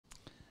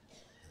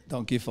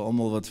Dankie vir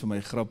almal wat vir my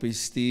grappies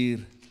stuur.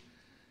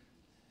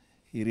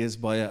 Hierdie is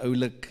baie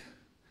oulik.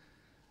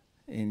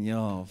 En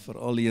ja,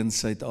 veral hier in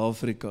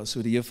Suid-Afrika.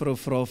 So die juffrou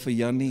vra vir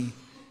Jannie,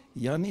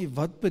 Jannie,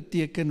 wat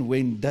beteken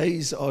when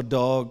days are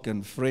dark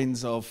and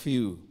friends are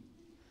few?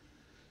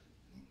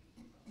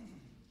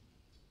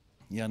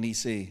 Jannie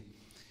sê,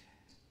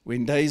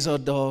 when days are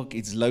dark,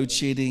 it's load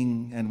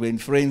shedding, and when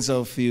friends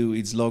are few,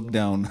 it's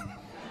lockdown.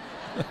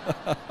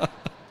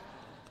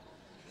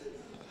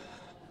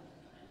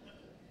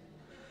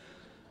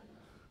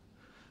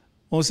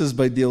 Ons is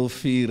by deel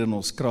 4 in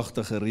ons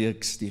kragtige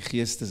reeks, die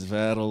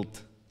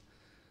Geesteswêreld.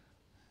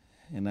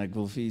 En ek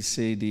wil vir u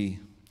sê, die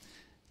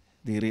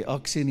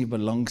reaksie en die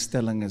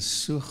belangstelling is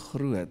so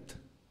groot,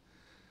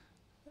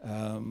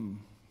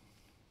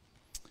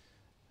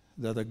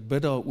 dat ek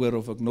bid daaroor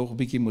of ek nog 'n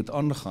bietjie moet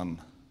aangaan.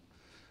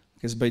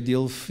 Ek is by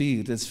deel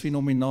 4, dit is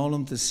fenomenaal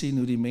om te sien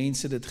hoe die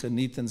mense dit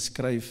geniet en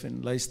skryf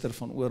en luister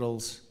van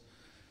orals.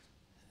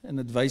 En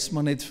dit wys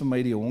maar net vir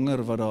my die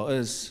honger wat daar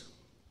is,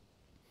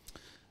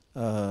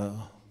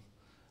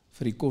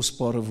 vir die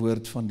kosbare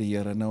woord van die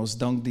Here. Nou ons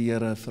dank die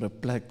Here vir 'n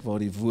plek waar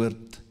die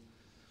woord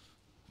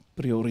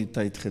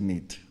prioriteit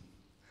geniet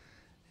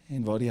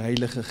en waar die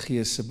Heilige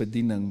Gees se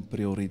bediening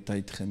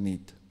prioriteit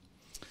geniet.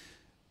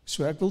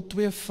 So ek wil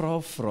 2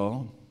 vrae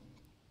vra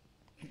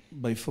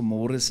by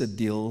vanmôre se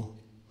deel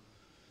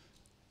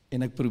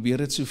en ek probeer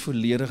dit so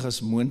volledig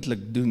as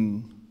moontlik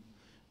doen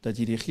dat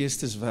jy die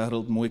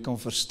Geesteswêreld mooi kan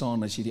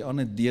verstaan. As jy die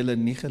ander dele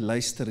nie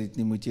geluister het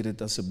nie, moet jy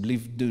dit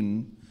asseblief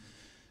doen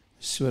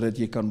sodat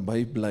jy kan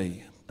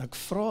bybly. Ek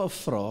vra 'n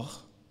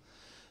vraag,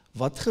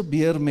 wat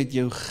gebeur met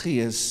jou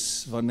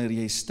gees wanneer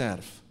jy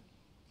sterf?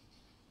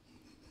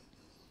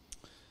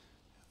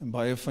 En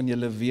baie van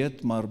julle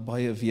weet, maar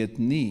baie weet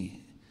nie.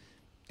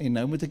 En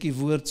nou moet ek die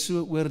woord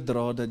so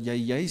oordra, dat jy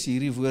juis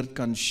hierdie woord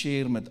kan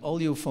share met al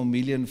jou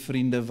familie en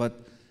vriende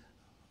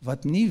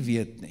wat nie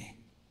weet nie.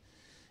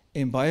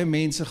 En baie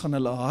mense gaan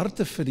hulle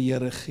harte vir die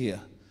Here gee,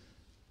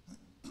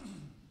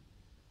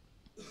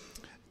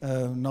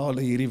 na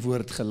hulle hierdie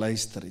woord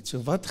geluister het.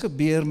 So wat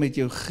gebeur met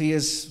jou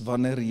gees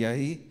wanneer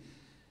jy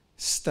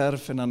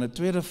sterf? En dan 'n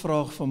tweede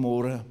vraag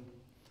vanmôre,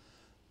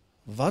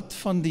 wat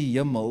van die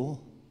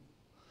hemel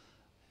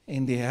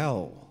en die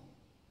hel?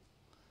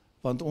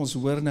 Want ons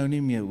hoor nou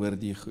nie meer oor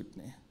die goed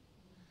nie.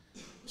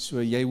 So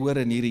jy hoor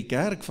in hierdie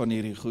kerk van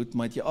hierdie goed,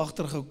 maar het jy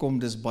agtergekom,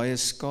 dis baie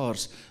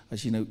skaars,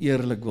 as jy nou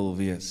eerlik wil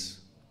wees.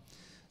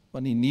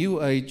 Want die New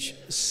Age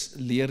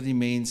leer die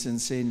mense en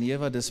sê, nee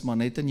wat, dis maar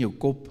net in jou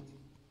kop.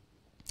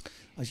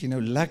 As jy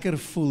nou lekker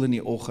voel in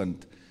die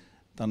oggend,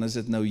 dan is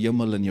dit nou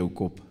hemel in jou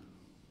kop.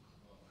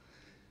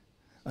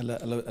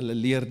 Hulle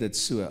leer dit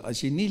so.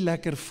 As jy nie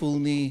lekker voel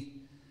nie,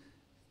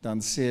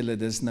 dan sê hulle,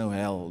 dis nou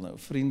hel. Nou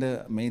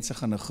vriende, mense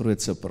gaan 'n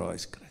groot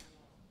surprise kry.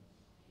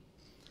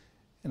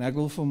 En ek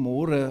wil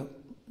vanmôre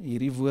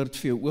hierdie woord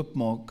vir jou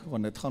oopmaak,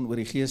 want dit gaan oor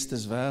die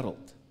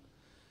Geesteswêreld.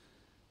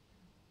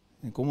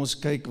 En kom ons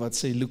kyk wat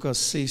sê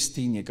Lukas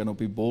 16, jy kan op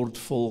die bord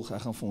volg,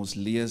 ek gaan vir ons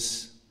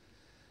lees.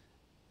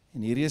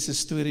 En hierdie is 'n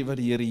storie wat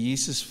die Here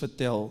Jesus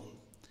vertel,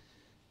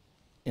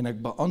 en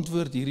ek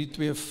beantwoord hierdie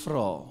 2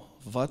 vrae.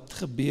 Wat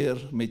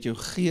gebeur met jou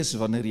gees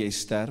wanneer jy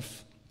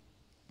sterf?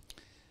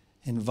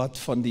 En wat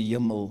van die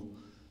hemel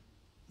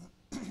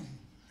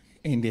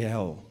en die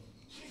hel?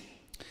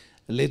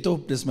 Let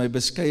op, dis my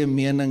beskeie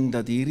mening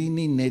dat hierdie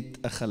nie net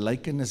 'n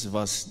gelykenis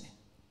was nie,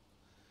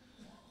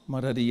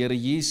 maar dat die Here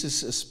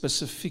Jesus 'n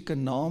spesifieke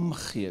naam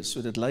gee.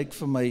 So dit lyk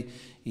vir my,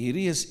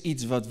 hierdie is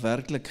iets wat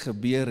werklik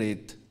gebeur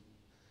het,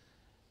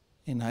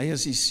 en hy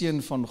as die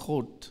Seun van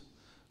God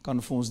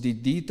kan vir ons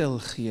die detail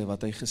gee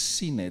wat hy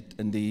gesien het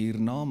in die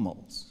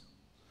hiernamaals.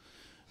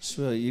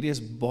 So hierdie is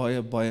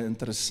baie, baie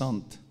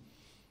interessant.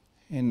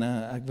 En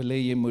ek wil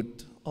hê jy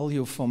moet al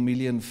jou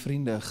familie en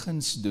vriende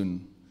guns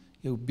doen,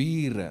 jou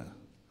bure,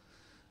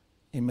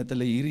 en met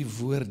hulle hierdie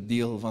woord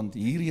deel, want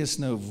hierdie is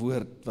nou 'n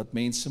woord wat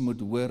mense moet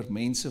hoor,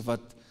 mense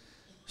wat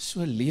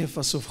so leef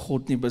asof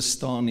God nie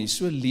bestaan nie,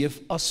 so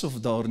leef asof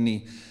daar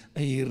nie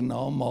 'n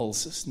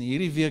hiernamaals is nie.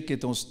 Hierdie week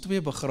het ons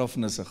 2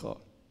 begrafnisse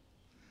gehad.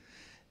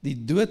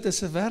 Die dood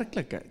is 'n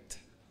werklikheid.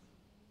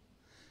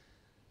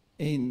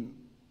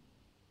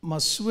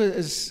 Maar so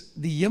is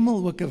die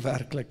hemel ook 'n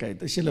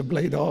werklikheid, as jy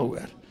bly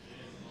daaroor.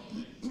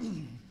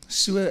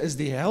 So is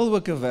die hel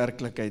ook 'n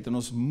werklikheid, en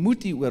ons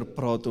moet hieroor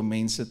praat om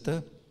mense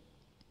te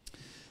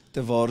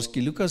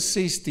waarsku. Lukas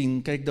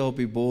 16, kyk daar op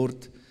die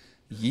bord,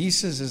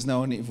 Jesus is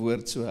nou in die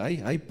woord, so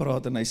hy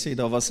praat en hy sê,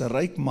 daar was 'n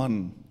ryk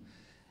man,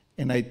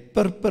 en hy het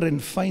purper en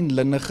fyn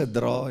linne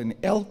gedra, en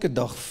elke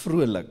dag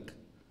vrolik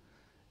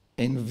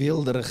en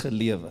weelderige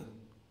lewe.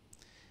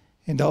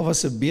 En daar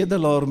was 'n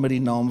bedelaar met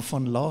die naam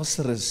van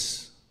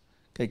Lazarus.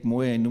 Kyk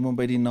mooi, hy noem hom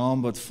by die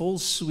naam wat vol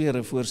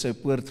swere voor sy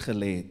poort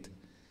gelê het.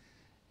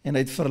 En hy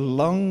het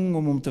verlang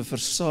om hom te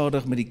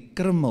versadig met die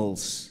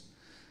krummels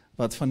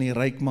wat van die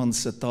ryk man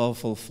se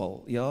tafel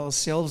val. Ja,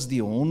 selfs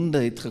die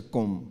honde het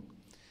gekom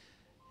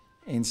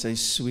en sy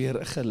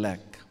sweer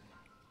gelek.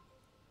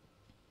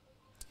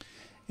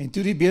 En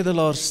toe die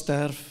bedelaar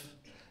sterf,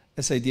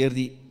 is hy deur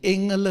die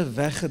engele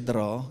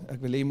weggedra.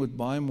 Ek wil hê jy moet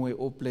baie mooi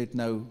oplet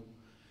nou,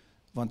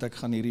 want ek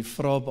gaan hierdie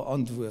vraag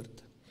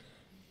beantwoord.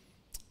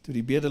 Toe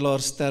die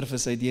bedelaar sterf,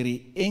 is hy deur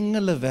die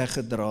engele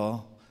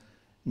weggedra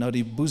na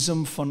die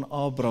boesem van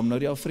Abraham. Nou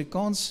die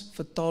Afrikaans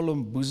vertaal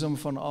hom boesem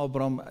van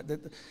Abraham.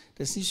 Dit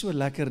is nie so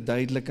lekker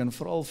duidelik, en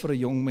veral vir 'n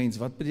jong mens,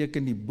 wat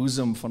beteken die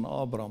boesem van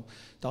Abraham?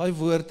 Daai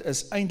woord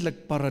is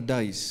eintlik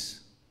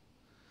paradys.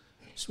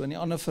 So in die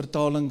ander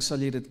vertaling sal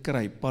jy dit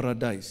kry,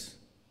 paradys.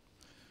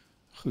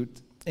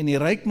 Goed, en die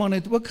ryk man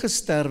het ook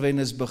gesterwe en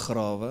is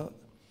begrawe,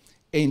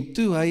 en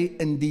toe hy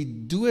in die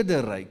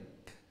doderyk,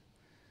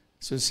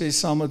 so sê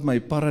saam met my,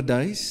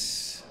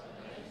 paradys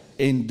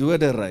en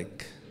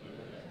doderyk.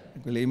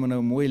 Ek wil hê moet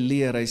nou mooi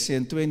leer, hy sê,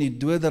 en toe in die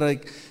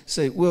doderyk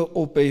sy oë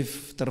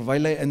ophef,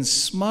 terwyl hy in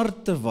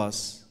smarte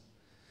was,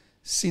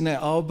 sien hy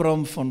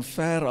Abraham van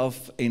ver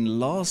af en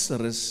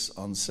Lazarus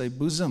aan sy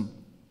boesem.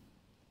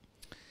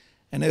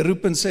 En hy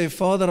roep en sê,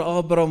 Vader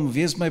Abraham,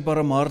 wees my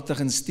barmhartig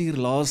en stuur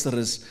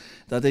Lazarus,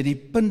 dat hy die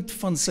punt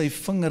van sy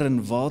vinger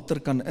in water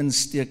kan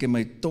insteek en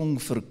my tong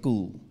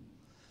verkoel.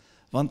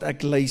 Want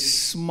ek ly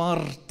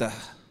smarte.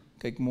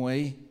 Kyk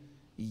mooi,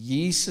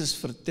 Jesus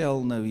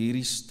vertel nou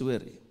hierdie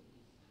storie.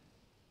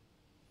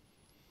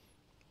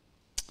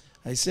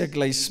 Hy sê ek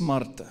ly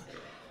smarte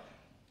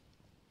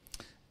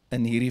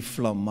in hierdie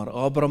vlam, maar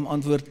Abraham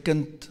antwoord,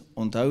 kind,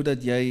 onthou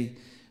dat jy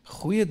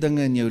goeie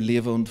dinge in jou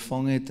lewe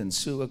ontvang het, en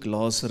so ook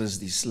Lazarus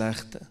die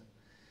slegte.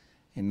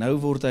 En nou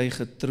word hy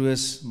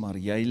getroos, maar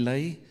jy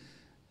ly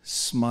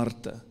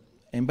smarte.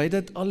 En by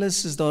dit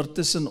alles is daar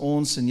tussen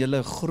ons en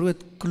julle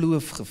groot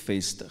kloof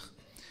gevestig,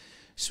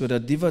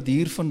 sodat die wat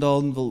hier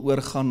vandaan wil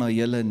oorgaan na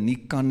julle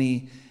nie kan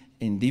nie,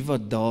 en die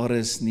wat daar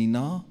is nie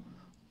na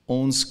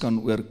ons kan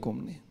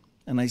oorkom nie.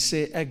 En hy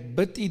sê, ek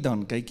bid u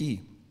dan, kyk hier,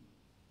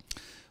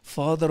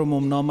 Vader, om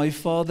hom na my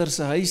vader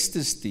se huis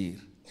te stuur.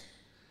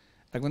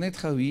 Ek wil net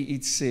gou hier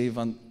iets sê,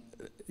 want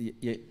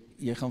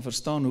jy gaan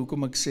verstaan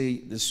hoekom ek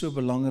sê, dit is so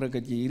belangrik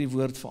dat jy hierdie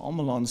woord vir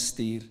almal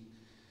aanstuur,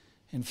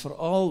 en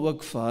veral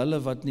ook vir hulle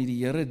wat nie die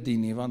Here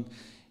dien nie, want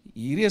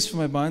hierdie is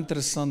vir my baie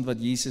interessant wat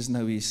Jesus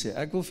nou hier sê.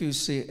 Ek wil vir jou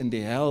sê, in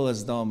die hel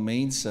is daar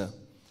mense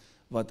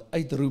wat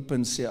uitroep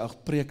en sê, ag,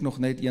 preek nog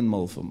net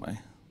eenmal vir my.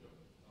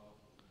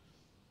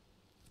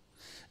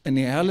 In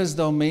die hel is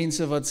daar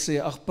mense wat sê,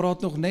 ag,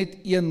 praat nog net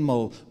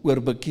eenmal oor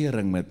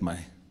bekering met my.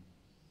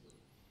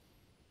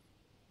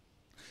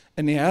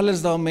 In die hel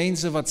is daar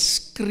mense wat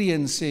skree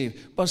en sê,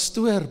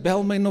 pastoor,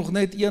 bel my nog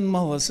net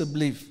eenmal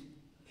asseblief.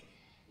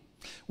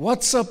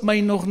 WhatsApp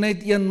my nog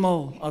net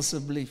eenmal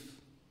asseblief.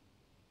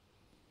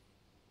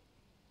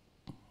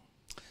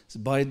 Dit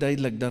is baie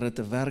duidelik dat dit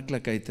 'n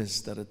werklikheid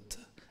is, dat dit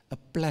 'n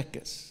plek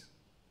is.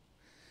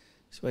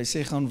 So hy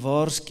sê, gaan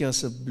waarsku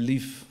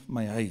asseblief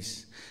my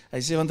huis. Hy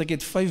sê, want ek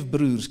het 5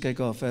 broers, kyk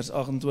daar, vers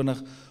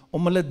 28,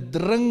 om hulle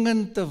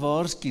dringend te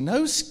waarsku.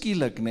 Nou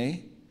skielik,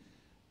 nê?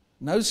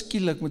 Nou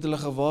skielik moet hulle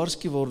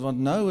gewaarsku word, want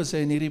nou is hy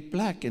in hierdie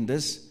plek, en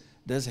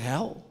dis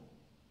hel.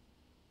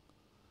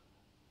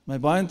 My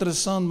baie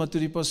interessant, maar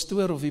toe die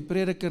pastoor of die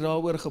prediker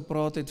daaroor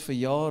gepraat het vir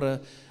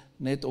jare,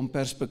 net om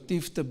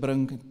perspektief te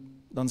bring,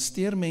 dan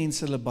steur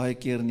mense hulle baie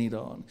keer nie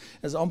daaraan.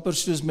 Is amper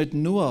soos met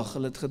Noag,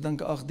 hulle het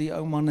gedink, ag, die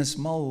ou man is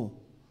mal,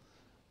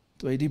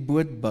 toe hy die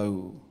boot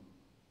bou,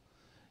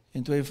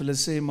 en toe hy vir hulle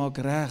sê, maak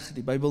reg,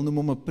 die Bybel noem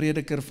hom 'n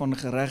prediker van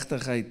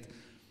geregtigheid,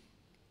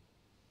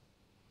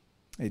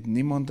 het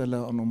niemand hulle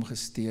aan hom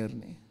gesteer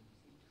nie.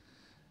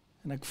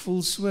 En ek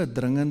voel so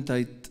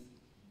dringendheid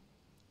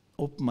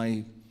op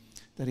my,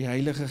 dat die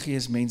Heilige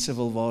Gees mense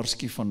wil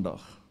waarsku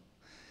vandag.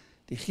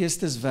 Die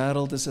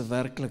Geesteswêreld is 'n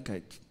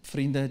werklikheid.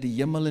 Vriende, die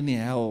hemel en die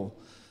hel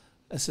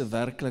is 'n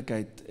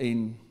werklikheid,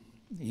 en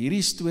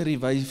hierdie storie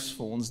wys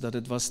vir ons dat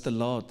dit was te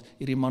laat.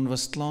 Hierdie man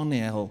was klaar in die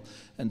hel,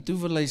 en toe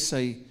wil hy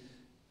sy,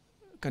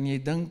 kan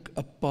jy dink,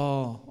 'n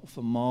pa of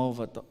 'n ma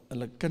wat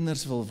hulle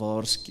kinders wil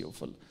waarsku,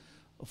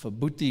 of 'n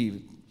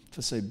boetie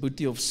vir sy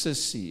boetie of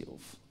sussie,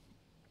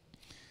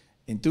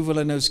 en toe wil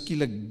hy nou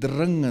skielik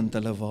dringend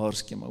hulle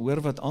waarsku, maar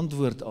hoor wat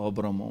antwoord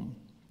Abraham hom.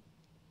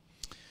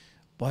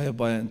 Baie,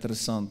 baie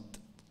interessant.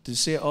 Toe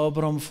sê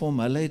Abraham vir hom,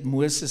 hulle het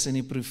Moses en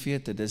die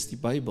profete, dis die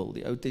Bybel,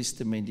 die Ou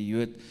Testament, die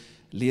Jood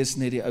lees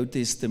net die Ou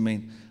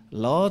Testament,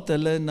 laat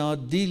hulle na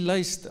die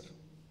luister.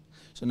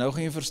 So nou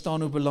gaan jy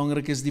verstaan hoe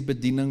belangrik is die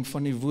bediening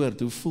van die woord,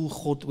 hoe voel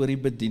God oor die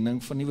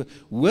bediening van die woord.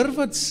 Hoor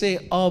wat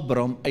sê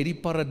Abraham uit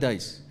die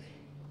paradys.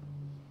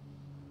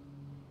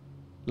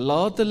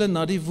 Laat hulle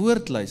na die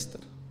woord luister.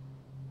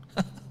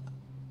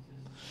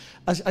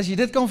 As jy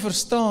dit kan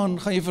verstaan,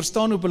 gaan jy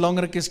verstaan hoe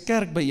belangrik is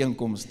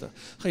kerkbyeenkomste.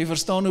 Gaan jy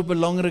verstaan hoe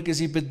belangrik is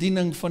die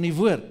bediening van die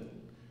woord.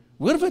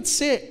 Hoor wat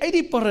sê uit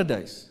die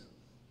paradys.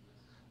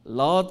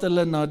 Laat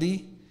hulle na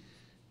die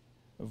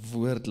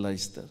woord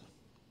luister.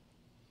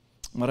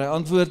 Maar hy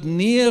antwoord,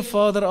 nee,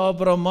 Vader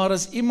Abraham, maar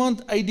as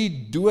iemand uit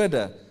die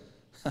dode,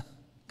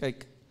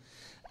 kyk,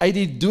 uit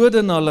die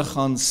dode na hulle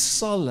gaan,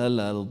 sal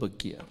hulle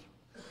bekeer.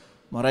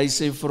 Maar hy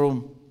sê vir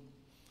hom,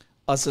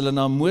 as hulle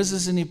na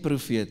Moses en die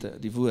profete,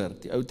 die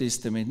woord, die Ou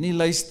Testament, nie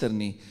luister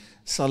nie,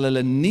 sal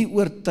hulle nie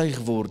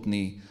oortuig word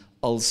nie,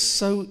 al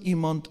sou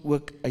iemand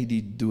ook uit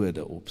die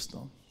dode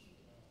opstaan.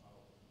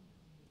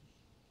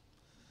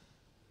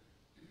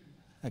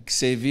 Ek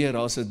sê weer,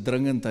 daar's 'n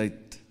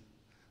dringendheid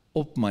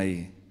op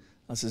my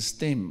as 'n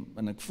stem,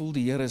 en ek voel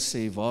die Here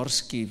sê,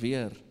 waarsku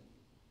weer.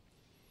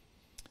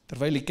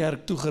 Terwyl die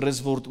kerk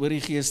toegerus word oor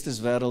die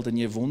geesteswêreld en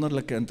jy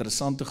wonderlike,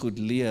 interessante goed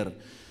leer,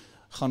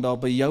 gaan daar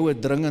by jou 'n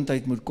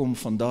dringendheid moet kom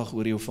vandag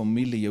oor jou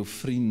familie, jou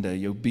vriende,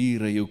 jou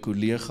bure, jou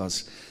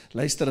kollegas.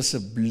 Luister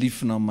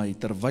asseblief na my,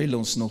 terwyl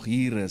ons nog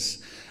hier is,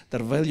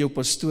 terwyl jou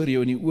pastoor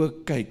jou in die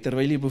oë kyk,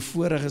 terwyl jy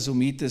bevoorreg is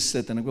om hier te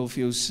sit, en ek wil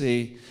vir jou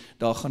sê,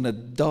 daar gaan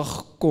 'n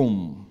dag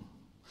kom,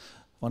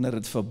 wanneer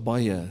dit vir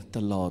baie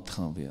te laat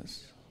gaan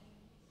wees.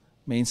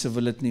 Mense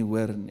wil dit nie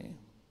hoor nie.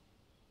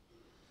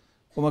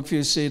 Kom ek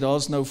vir jou sê,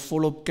 daar's nou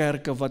volop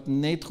kerke wat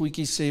net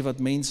goedjies sê wat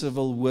mense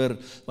wil hoor,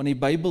 want die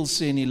Bybel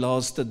sê in die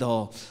laaste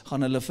dae,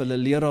 gaan hulle vir hulle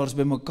leraars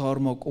bymekaar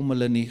maak om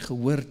hulle nie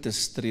gehoor te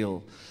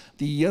streel.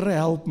 Die Here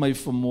help my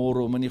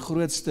vanmôre om in die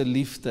grootste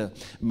liefde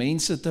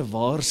mense te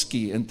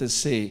waarsku en te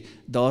sê,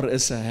 daar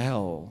is 'n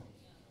hel.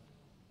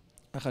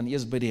 Ek gaan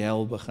eers by die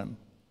hel begin.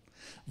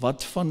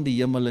 Wat van die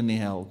hemel en die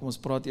hel? Kom ons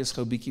praat eers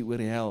gou 'n bietjie oor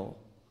die hel,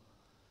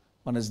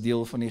 want is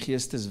deel van die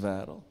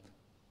geesteswêreld.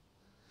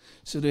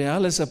 So die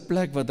hel is 'n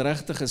plek wat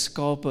regtig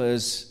geskape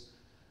is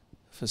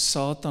vir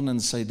Satan en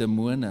sy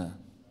demone.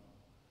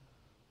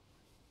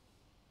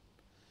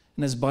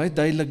 En is baie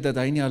duidelik dat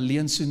hy nie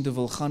alleen soontoe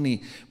wil gaan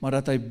nie, maar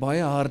dat hy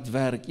baie hard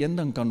werk. Een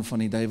ding kan van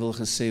die duiwel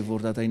gesê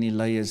word, dat hy nie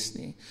lui is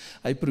nie.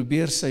 Hy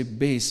probeer sy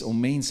bes om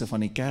mense van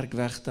die kerk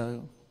weg te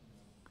hou.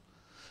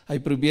 Hy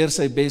probeer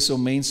sy bes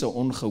om mense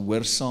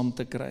ongehoorsaam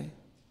te kry.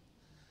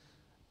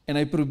 En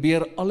hy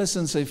probeer alles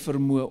in sy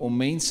vermoë om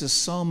mense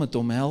saam met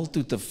hom hel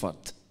toe te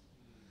vat.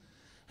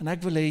 En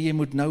ek wil hê jy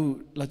moet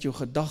nou laat jou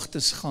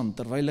gedagtes gaan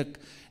terwyl ek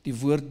die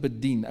woord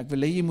bedien. Ek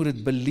wil hê jy moet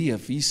dit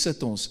beleef. Hier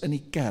sit ons in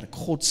die kerk,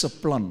 God se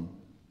plan.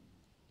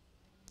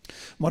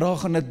 Maar daar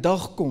gaan 'n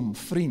dag kom,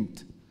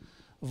 vriend,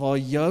 waar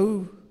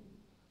jou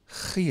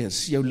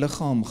gees jou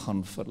liggaam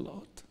gaan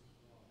verlaat.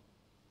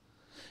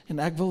 En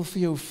ek wil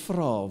vir jou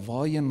vra,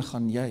 waarheen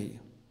gaan jy?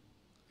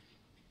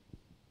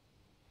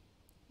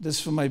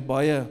 Dis vir my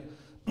baie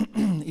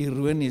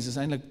ironies, is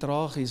eintlik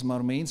tragies,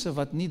 maar mense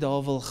wat nie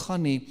daar wil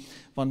gaan nie,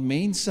 want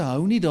mense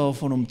hou nie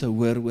daarvan om te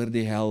hoor oor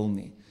die hel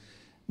nie.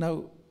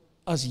 Nou,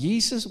 as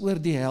Jesus oor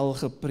die hel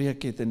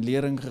gepreek het en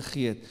lering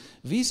gegee het,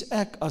 wie's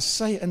ek as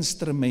sy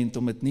instrument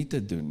om dit nie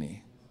te doen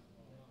nie?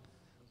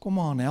 Kom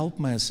aan, help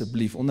my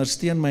asseblief,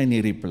 ondersteun my in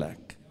hierdie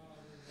plek.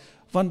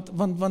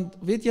 Want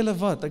weet julle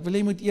wat, ek wil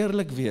jy moet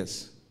eerlik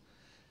wees.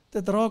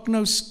 Dit raak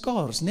nou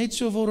skaars, net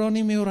so word daar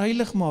nie meer oor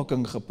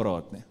heiligmaking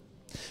gepraat nie.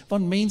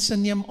 Want mense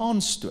neem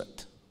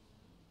aanstoot.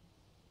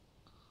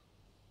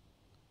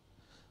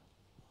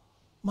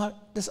 Maar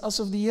dis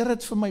asof die Here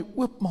dit vir my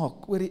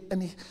oopmaak oor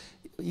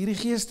hierdie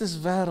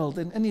geesteswêreld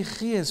en in die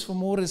gees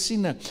vanmôre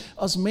sien ek,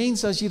 as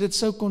mense, as jy dit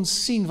sou kon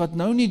sien, wat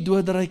nou nie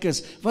doodryk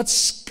is, wat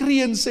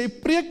skree en sê,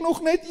 preek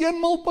nog net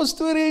eenmal,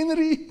 pastoor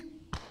Henri.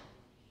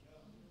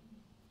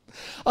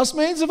 As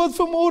mense wat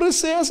vanmôre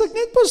sê, as ek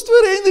net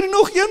pastoor Henri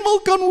nog eenmal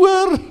kan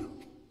hoor.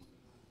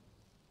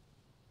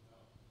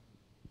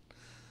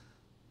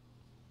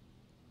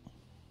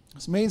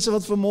 As mense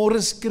wat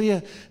vanmôre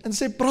skree en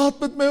sê, praat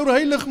met my oor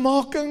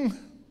heiligmaking,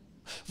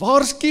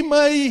 waarsku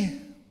my.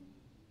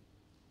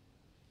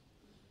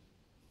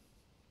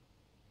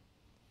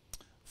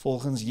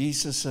 Volgens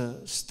Jesus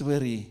se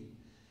storie,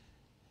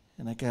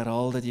 en ek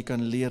herhaal dat jy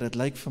kan leer, dit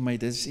lyk vir my,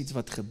 dis iets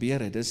wat gebeur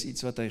het, dis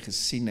iets wat hy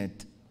gesien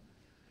het.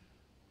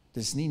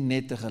 Dis nie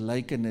net 'n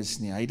gelykenis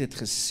nie, hy het dit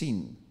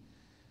gesien.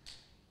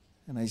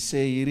 En hy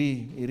sê,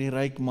 hierdie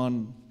ryk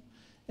man,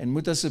 en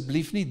moet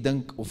asseblief nie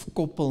dink of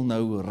koppel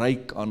nou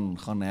ryk aan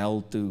gaan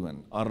hel toe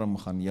en arm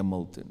gaan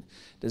hemel toe.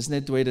 Dis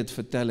net hoe hy dit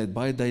vertel het,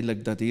 baie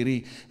duidelik dat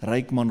hierdie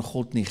ryk man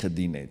God nie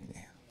gedien het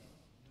nie.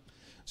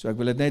 So ek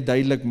wil dit net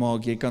duidelik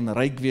maak, jy kan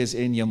ryk wees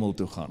en hemel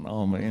toe gaan,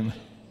 amen.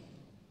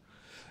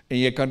 En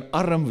jy kan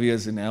arm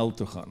wees en hel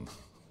toe gaan.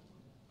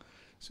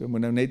 So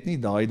moet nou net nie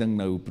daai ding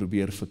nou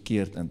probeer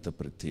verkeerd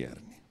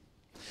interpreteer nie.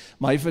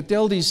 Maar hy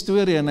vertel die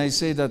storie en hy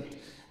sê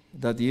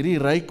dat hierdie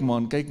ryk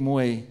man, kyk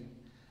mooi,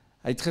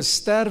 hy het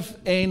gesterf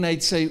en hy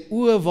het sy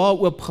oë waar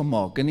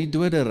oopgemaak in die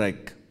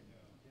doderyk.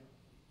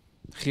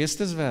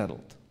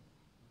 Geesteswêreld.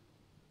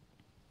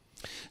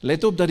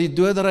 Let op dat die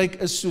doderyk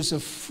is soos 'n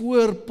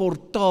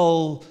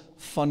voorportaal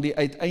van die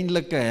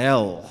uiteindelike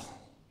hel.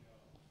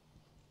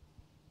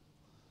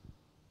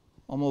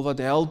 Almal wat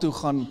hel toe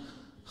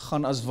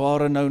gaan as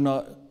ware nou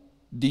na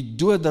die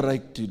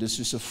doderyk toe, dis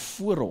soos 'n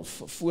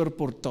voorhof, 'n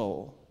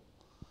voorportaal.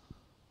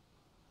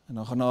 En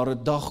dan gaan daar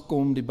 'n dag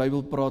kom, die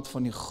Bybel praat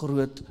van die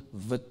groot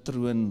wit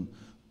troon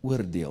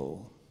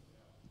oordeel.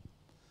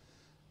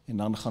 En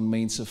dan gaan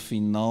mense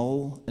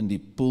finaal in die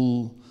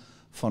poel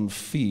van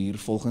vuur,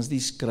 volgens die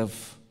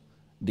skrif,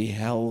 die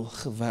hel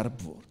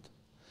gewerp word.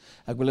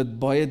 Ek wil dit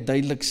baie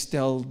duidelik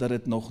stel, dat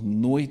dit nog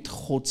nooit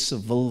God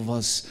se wil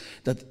was,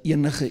 dat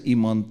enige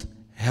iemand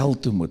hel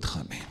toe moet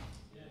gaan nie.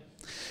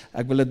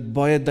 Ek wil dit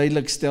baie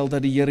duidelik stel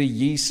dat die Here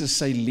Jesus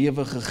sy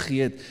lewe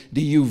gegee het,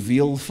 die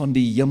juweel van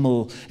die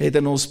hemel, het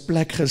in ons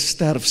plek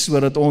gesterf,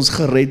 sodat ons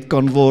gered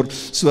kan word,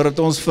 sodat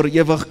ons vir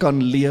ewig kan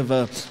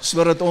lewe,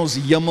 sodat ons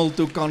hemel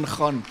toe kan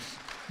gaan.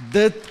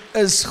 Dit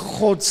is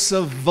God se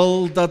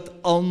wil dat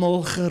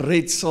almal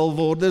gered sal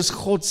word. Dit is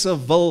God se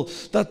wil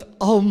dat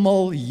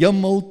almal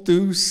hemel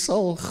toe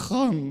sal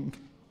gaan.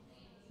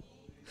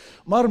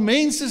 Maar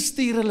mense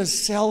stuur hulle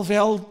self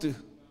hel toe.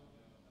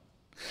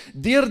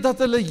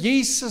 Deurdat hulle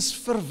Jesus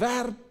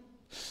verwerp,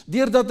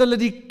 deurdat hulle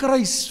die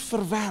kruis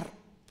verwerp.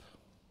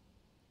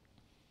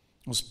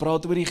 Ons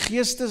praat oor die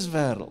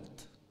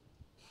geesteswêreld.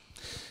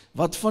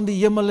 Wat van die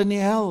hemel en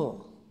die hel?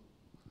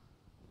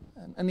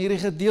 In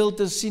hierdie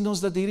gedeelte sien ons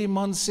dat hierdie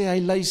man sê,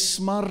 hy ly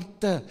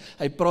smarte.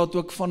 Hy praat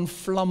ook van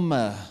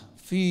vlamme,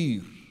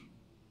 vuur.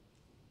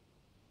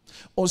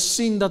 Ons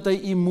sien dat hy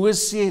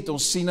emosie het,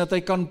 ons sien dat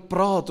hy kan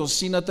praat, ons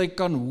sien dat hy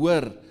kan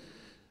hoor.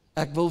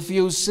 Ek wil vir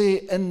jou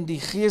sê, in die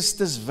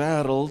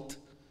geesteswêreld,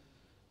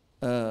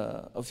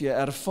 of jy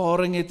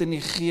ervaring het in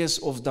die gees,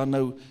 of dan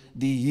nou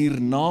die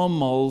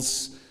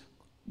hiernamaals,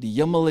 die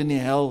hemel en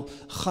die hel,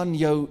 gaan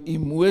jou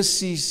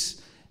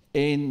emosies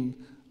en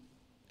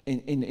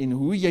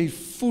hoe jy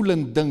voel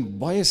en dink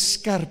baie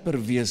skerper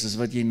wees as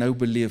wat jy nou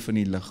beleef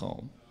in die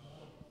liggaam.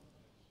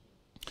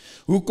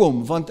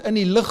 Hoekom? Want in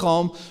die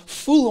liggaam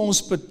voel ons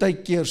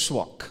partykeer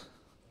swak.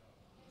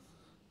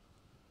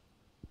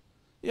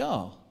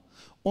 Ja,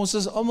 ons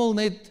is almal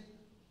net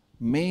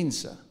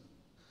mense.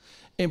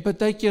 En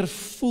partykeer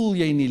voel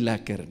jy nie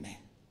lekker nie.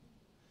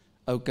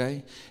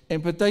 Okay?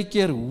 En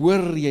partykeer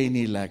hoor jy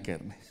nie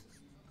lekker nie.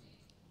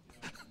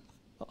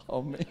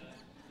 Amen.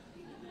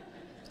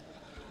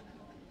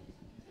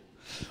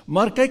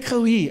 Maar kyk gou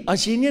hier,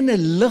 as jy nie in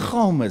 'n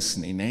liggaam is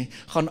nie,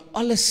 gaan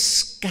alles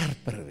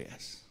skerper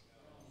wees.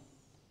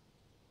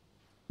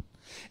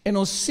 En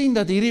ons sien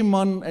dat hierdie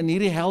man in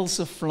hierdie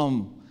helse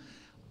vlam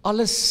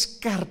alles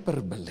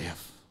skerper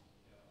beleef.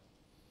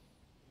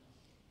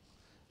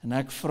 En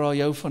ek vra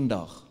jou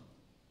vandag,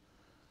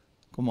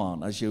 kom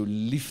aan, as jou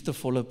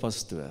liefdevolle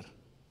pastoor,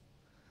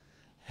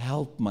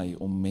 help my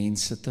om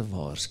mense te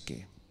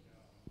waarsku.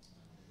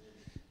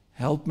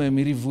 Help my om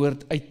hierdie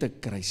woord uit te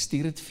kry,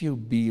 stuur dit vir jou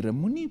bure,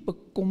 moenie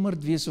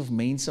bekommerd wees of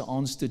mense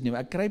aanstoot neem.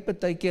 Ek kry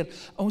partykeer,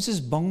 ons is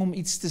bang om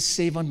iets te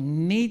sê, want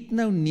net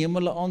nou neem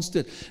hulle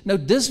aanstoot. Nou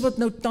dis wat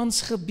nou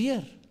tans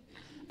gebeur.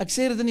 Ek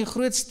sê dit in die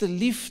grootste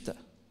liefde.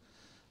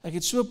 Ek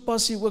het so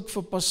passie ook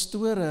vir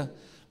pastore,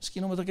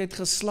 miskien omdat ek uit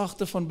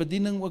geslagte van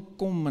bediening ook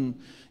kom, en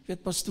jy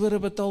weet, pastore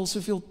betaal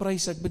soveel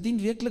prys, ek bedien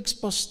weekliks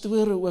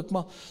pastore ook,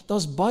 maar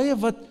daar's baie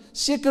wat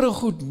sekere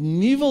goed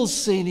nie wil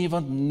sê nie,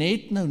 want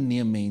net nou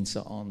neem mense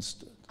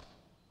aanstoot.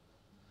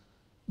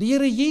 Die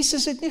Here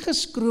Jesus het nie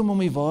geskroom om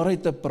die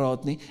waarheid te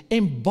praat nie,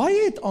 en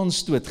baie het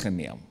aanstoot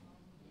geneem.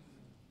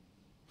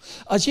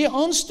 As jy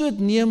aanstoot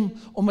neem,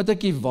 omdat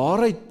ek die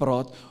waarheid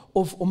praat,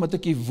 of omdat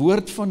ek die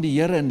woord van die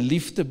Here in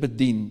liefde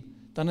bedien,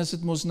 dan is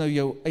dit mos nou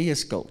jou eie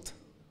skuld.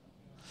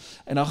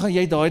 En dan gaan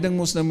jy daai ding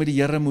mos nou met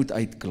die Here moet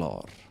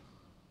uitklaar.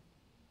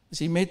 Is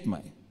jy met my?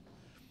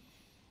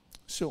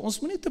 So, ons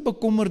moet nie te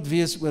bekommerd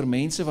wees oor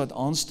mense wat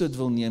aanstoot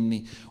wil neem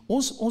nie.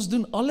 Ons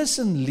doen alles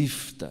in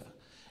liefde.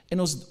 En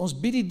ons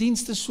bied die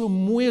dienste so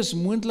mooi as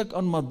moontlik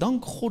aan, maar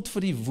dank God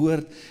vir die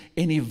woord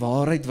en die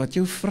waarheid wat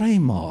jou vry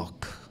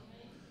maak.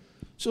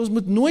 So ons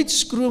moet nooit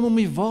skroom om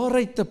die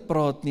waarheid te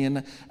praat nie,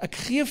 en ek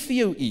gee vir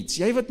jou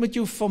iets, jy wat met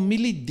jou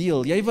familie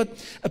deel, jy wat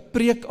 'n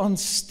preek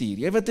aanstuur,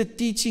 jy wat 'n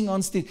teaching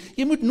aanstuur,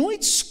 jy moet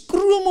nooit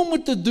skroom om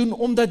dit te doen,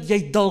 omdat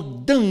jy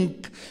dalk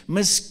dink,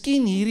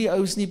 miskien hierdie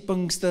ou is nie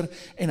Pinkster,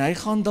 en hy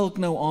gaan dalk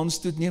nou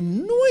aanstoot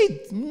neem.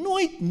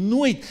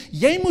 Nooit,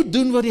 jy moet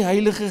doen wat die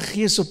Heilige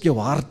Gees op jou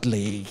hart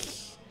lê.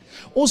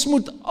 Ons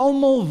moet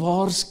almal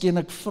waarsku, en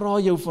ek vra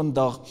jou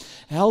vandag,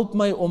 help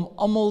my om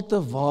almal te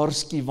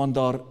waarsku, want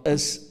daar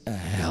is 'n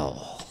hel.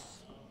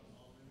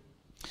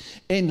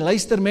 En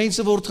luister,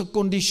 mense word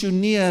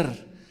gekondisioneer,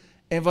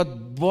 en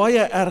wat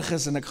baie erg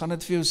is, en ek gaan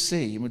dit vir jou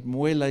sê, jy moet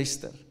mooi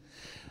luister,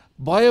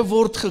 baie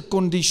word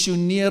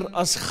gekondisioneer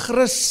as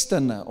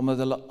Christene, omdat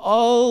hulle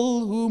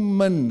al hoe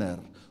minder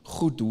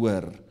goed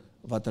hoor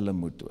wat hulle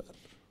moet hoor.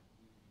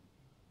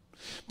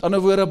 Met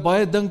ander woorde,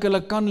 baie dink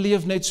hulle kan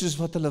leef net soos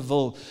wat hulle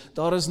wil.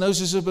 Daar is nou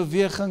soos 'n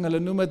beweging, hulle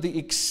noem dit die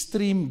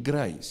extreme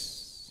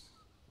grace.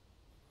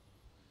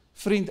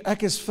 Vriend,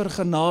 ek is vir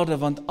genade,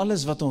 want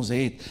alles wat ons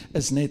het,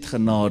 is net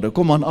genade.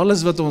 Kom aan,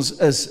 alles wat ons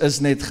is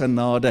net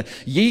genade.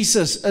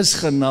 Jesus is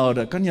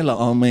genade, kan julle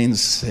amen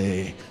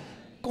sê?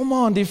 Kom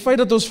aan, die feit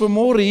dat ons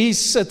vanmôre hier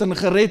sit en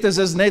gered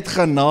is net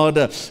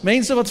genade.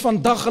 Mense wat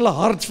vandag hulle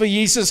hart vir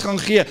Jesus gaan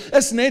gee,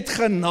 is net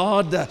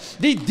genade.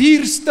 Die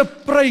duurste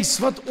prys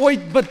wat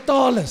ooit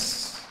betaal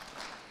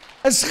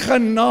is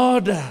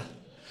genade.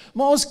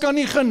 Maar ons kan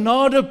nie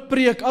genade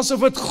preek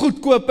asof dit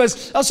goedkoop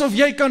is, asof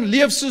jy kan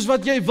leef soos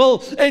wat jy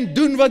wil en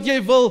doen wat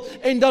jy wil,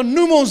 en dan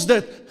noem ons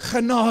dit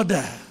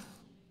genade.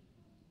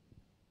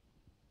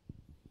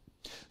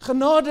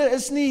 Genade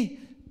is nie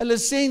 'n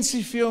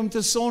lisensie vir jou om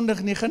te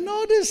sondig nie.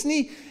 Genade is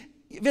nie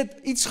jy weet,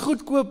 iets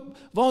goedkoop,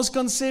 waar ons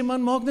kan sê,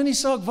 man, maak nou nie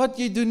saak wat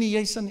jy doen nie,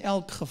 jy is in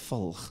elk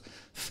geval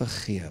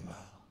vergewe.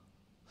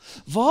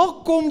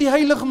 Waar kom die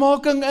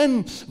heiligmaking in?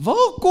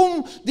 Waar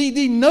kom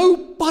die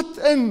nou pad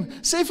in?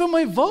 Sê vir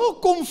my, waar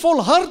kom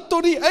volhard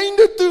tot die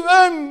einde toe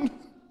in?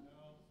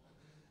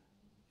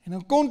 En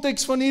in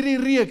konteks van hierdie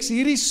reeks,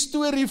 hierdie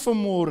storie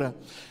vanmôre,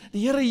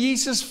 die Here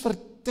Jesus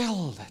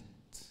vertel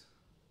dit.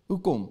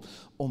 Hoekom?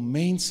 Om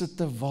mense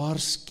te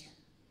waarsku.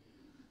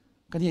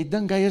 Kan jy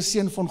dink, hy is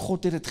seun van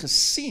God, het dit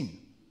gesien?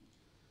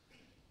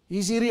 Hier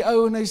is hierdie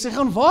ou en hy sê,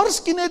 gaan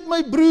waarsku net my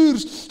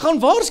broers, gaan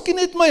waarsku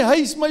net my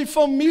huis, my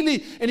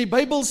familie. En die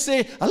Bybel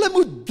sê, hulle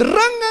moet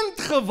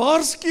dringend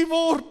gewaarsku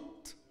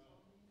word.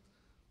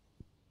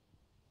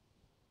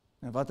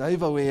 En wat hy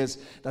wou hê is,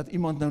 dat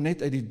iemand nou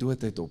net uit die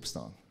dood uit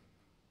opstaan.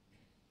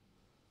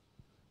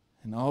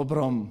 En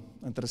Abraham,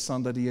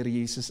 interessant dat die Here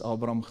Jesus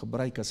Abraham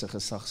gebruik as 'n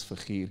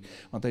gesagsfiguur,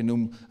 want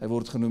hy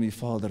word genoem die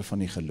vader van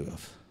die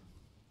geloof.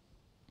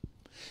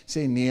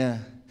 Sê nee,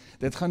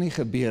 dit gaan nie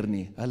gebeur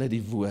nie, hulle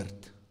die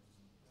woord.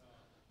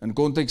 In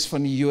konteks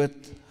van die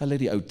Jood, hulle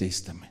die Ou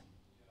Testament.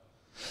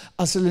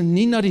 As hulle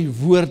nie na die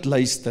woord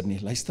luister nie,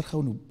 luister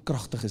gou hoe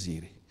kragtig is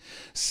hierdie,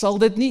 sal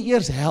dit nie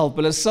eers help,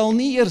 hulle sal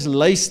nie eers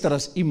luister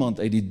as iemand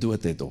uit die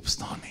dood het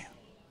opstaan nie.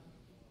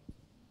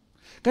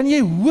 Kan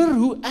jy hoor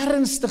hoe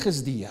ernstig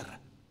is die Here?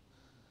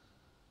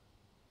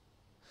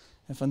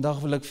 En vandag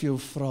wil ek vir jou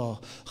vra,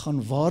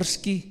 gaan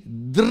waarsku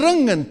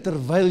dringend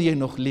terwyl jy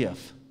nog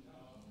leef.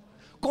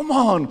 Kom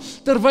aan,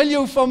 terwyl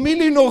jou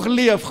familie nog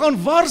leef, gaan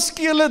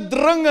waarsku hulle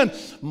dringend,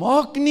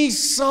 maak nie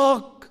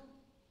saak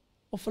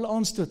of hulle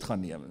aanstoot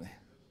gaan neem nie.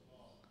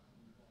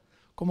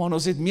 Kom aan,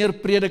 ons het meer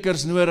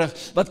predikers nodig,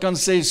 wat kan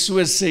sê,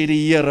 so sê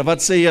die Here,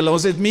 wat sê julle,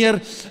 ons het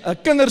meer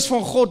kinders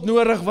van God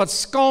nodig, wat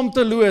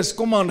skaamteloos,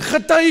 kom aan,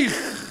 getuig.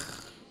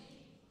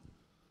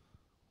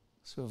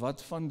 So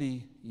wat van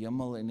die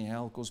hemel en die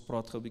hel, kom ons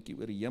praat gou 'n bietjie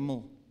oor die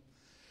hemel,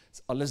 dit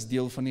is alles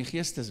deel van die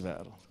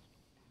geesteswêreld.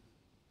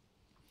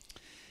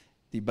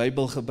 Die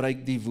Bybel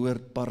gebruik die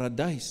woord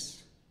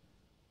paradys.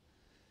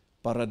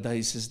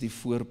 Paradys is die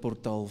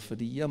voorportaal vir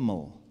die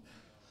hemel.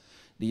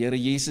 Die Here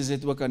Jesus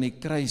het ook aan die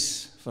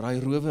kruis vir hy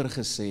rower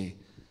gesê,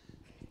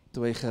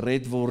 toe hy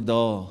gered word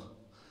daar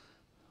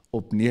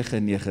op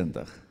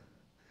 99.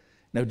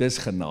 Nou dis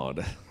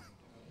genade.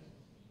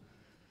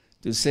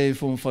 Toe sê hy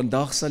vir hom,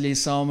 vandag sal jy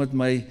saam met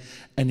my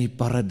in die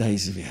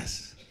paradys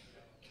wees.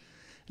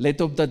 Let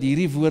op dat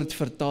hierdie woord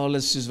vertaal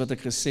is, soos wat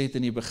ek gesê het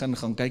in die begin,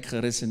 gaan kyk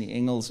gerus in die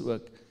Engels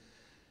ook,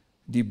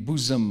 die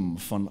boesem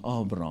van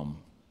Abraham,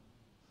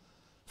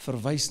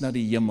 verwys na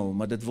die hemel,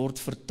 maar dit word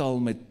vertaal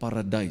met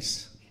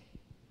paradys.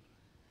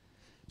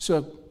 So,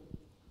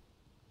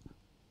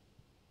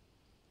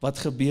 wat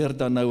gebeur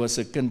dan nou as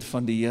 'n kind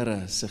van die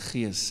Here se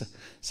gees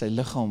sy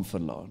liggaam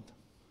verlaat?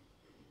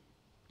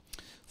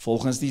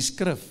 Volgens die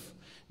skrif,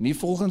 nie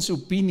volgens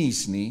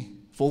opinies nie,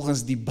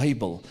 volgens die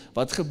Bybel.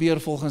 Wat gebeur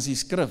volgens die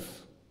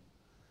skrif?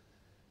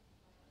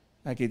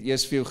 Ek het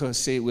eers vir jou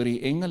gesê oor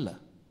die engele.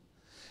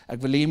 Ek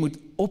wil hê jy moet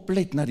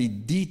oplet na die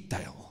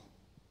detail.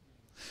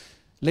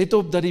 Let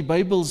op dat die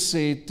Bybel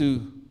sê,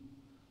 toe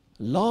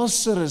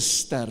Lazarus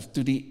sterf,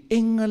 toe die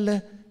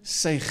engele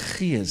sy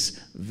gees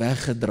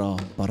weggedra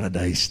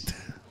paradys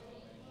toe.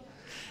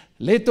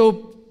 Let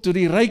op, toe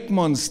die ryk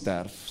man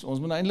sterf, ons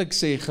moet eintlik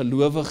sê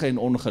gelowige en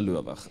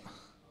ongelowige.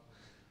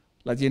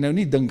 Laat jy nou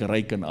nie dink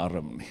ryk en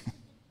arm nie.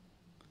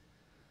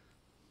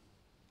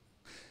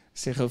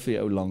 Sê gou vir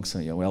jou langs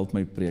aan jou, help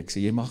my preek, sê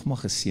jy mag maar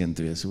geseënd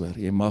wees, hoor,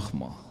 jy mag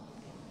maar.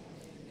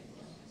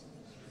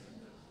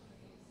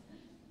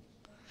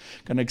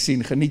 Kan ek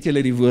sien, geniet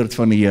julle die woord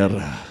van die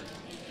Here.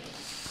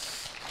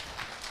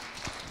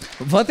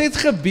 Wat het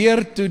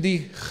gebeur toe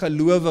die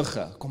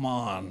gelowige, kom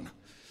aan,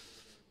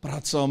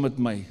 praat saam met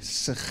my,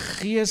 sy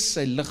gees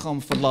sy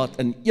liggaam verlaat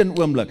in een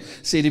oomblik,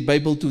 sê die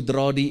Bybel, toe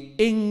dra die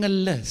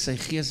engele sy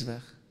gees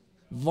weg.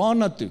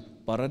 Waarna toe?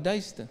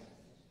 Paradys toe.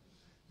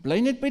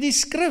 Bly net by die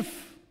skrif.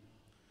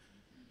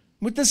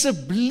 Moet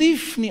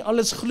asseblief nie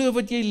alles glo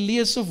wat jy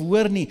lees of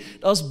hoor nie.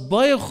 Daar's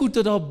baie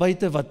goede daar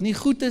buite wat nie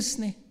goed is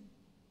nie.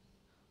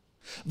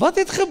 Wat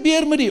het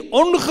gebeur met die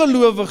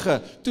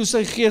ongelowige toe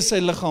sy gees sy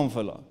liggaam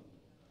verlaat?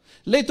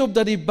 Let op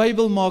dat die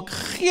Bybel maak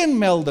geen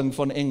melding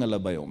van engele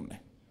by hom nie.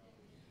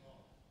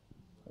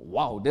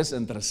 Wow, dis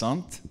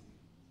interessant.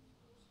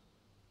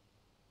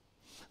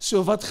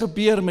 So wat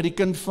gebeur met die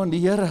kind van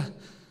die Here?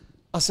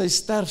 As hy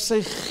sterf,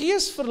 sy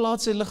gees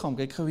verlaat sy liggaam.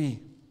 Kyk gou hier.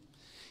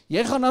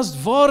 Jy gaan as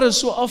ware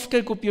so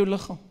afkyk op jou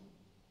liggaam.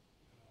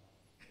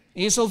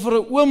 En jy sal vir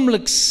 'n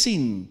oomblik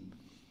sien,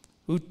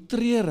 hoe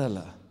treur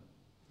hulle,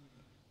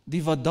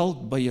 die wat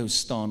dalk by jou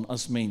staan,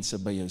 as mense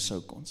by jou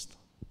sou kon staan.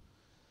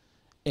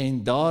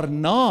 En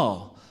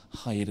daarna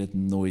gaan jy dit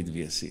nooit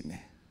weer sien nie.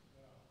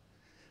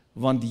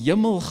 Want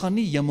hemel gaan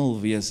nie hemel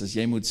wees as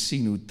jy moet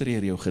sien hoe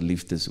treur jou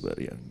geliefdes oor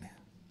jou nie.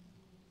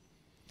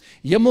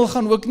 Hemel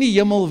gaan ook nie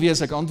hemel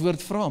wees, ek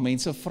antwoord vra,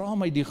 mense vra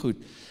my die goed.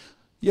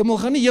 Hemel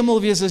gaan nie hemel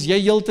wees as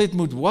jy heeltyd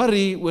moet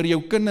worry oor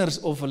jou kinders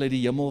of hulle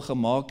die hemel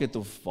gemaak het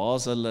of waar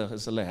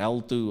is hulle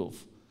hel toe of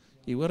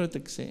jy hoor wat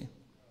ek sê.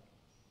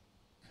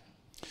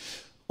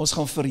 Ons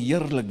gaan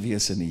verheerlik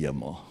wees in die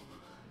hemel.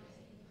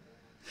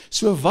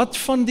 So wat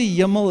van die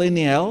hemel en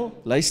die hel?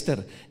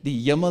 Luister, die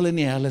hemel en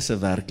die hel is 'n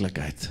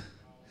werklikheid.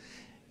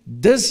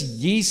 Dis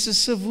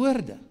Jesus se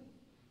woorde.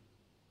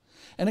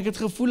 En ek het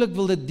gevoel ek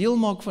wil dit deel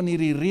maak van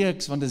hierdie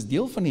reeks, want dit is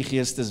deel van die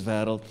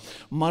Geesteswêreld,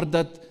 maar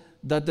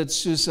dat dit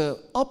soos 'n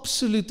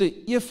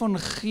absolute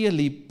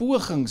evangelie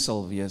poging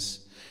sal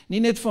wees, nie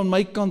net van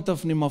my kant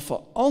af nie, maar vir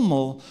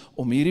almal,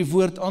 om hierdie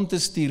woord aan te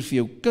stuur vir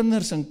jou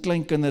kinders en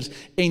kleinkinders,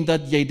 en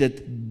dat jy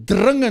dit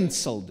dringend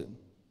sal doen.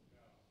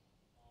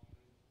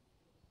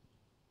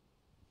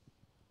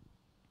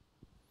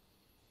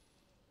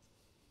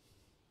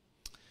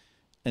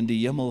 In die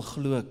hemel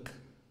glo ek,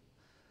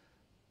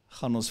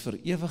 gaan ons vir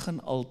ewig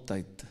en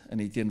altyd in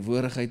die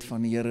teenwoordigheid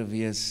van die Here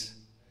wees,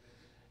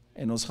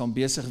 en ons gaan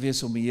besig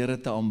wees om die Here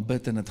te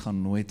aanbid, en dit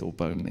gaan nooit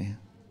ophou nie.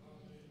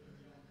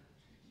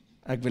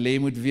 Ek wil hê jy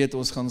moet weet,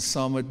 ons gaan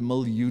saam met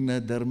miljoene,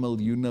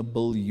 miljoene,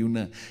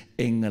 biljoene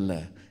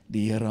engele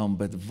die Here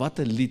aanbid. Wat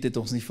 'n lied het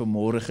ons nie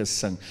vanmôre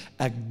gesing.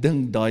 Ek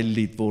dink daai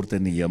lied word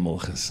in die hemel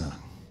gesing.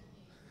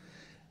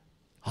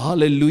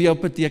 Halleluja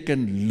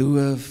beteken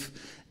loof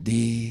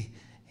die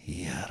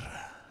Here.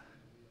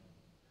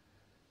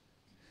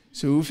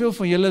 So hoeveel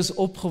van julle is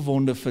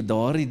opgewonde vir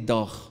daardie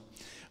dag,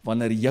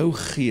 wanneer jou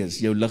gees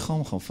jou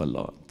liggaam gaan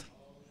verlaat?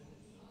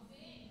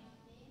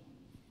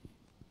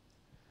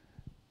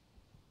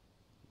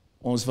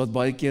 Ons wat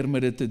baie keer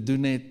met dit te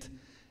doen het,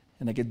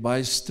 en ek het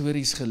baie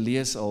stories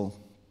gelees al,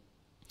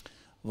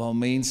 waar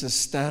mense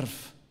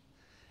sterf,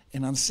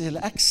 en dan sê hulle,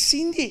 ek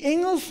sien die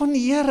engel van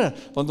die Here,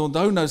 want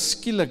onthou nou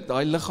skielik,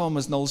 daai liggaam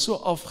is nou al so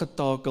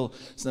afgetakel,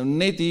 is nou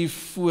net hier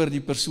voor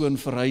die persoon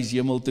verhuis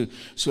hemel toe,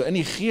 so in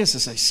die gees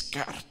is hy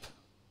skerp.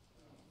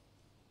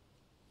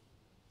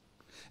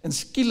 En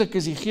skielik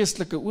is die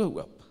geestelike oë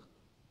oop.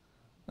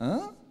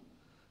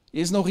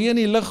 Jy is nog hier in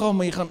die liggaam,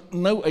 maar jy gaan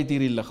nou uit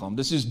hierdie liggaam,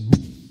 dis soos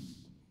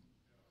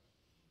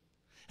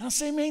en dan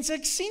sê mense,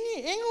 ek sien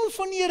die engel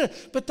van die Here.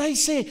 Party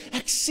sê,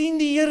 ek sien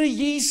die Here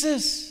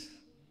Jesus.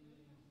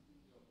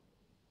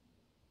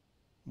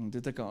 En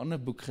dit het ek 'n ander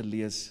boek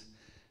gelees,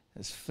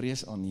 is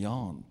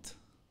vreesaanjaend.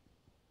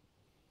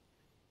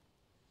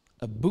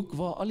 'n Boek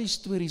waar al die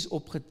stories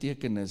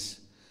opgeteken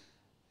is,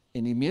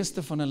 en die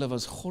meeste van hulle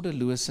was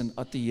goddelose en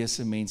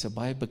ateïse mense,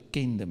 baie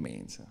bekende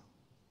mense.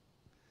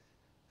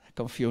 Ek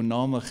kan vir jou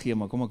name gee,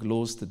 maar kom ek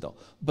los dit daar.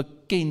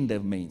 Bekende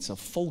mense,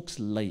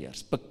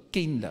 volksleiers,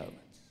 bekende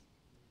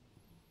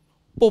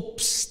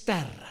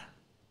popsterre,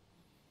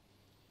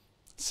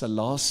 se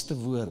laaste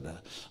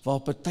woorde, waar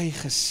party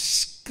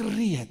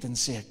geskree het en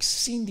sê, ek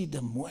sien die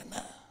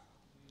demone.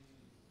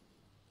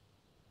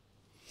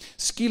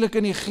 Skielik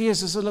in die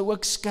gees is hulle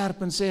ook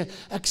skerp en sê,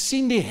 ek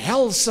sien die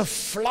helse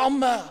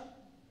vlamme.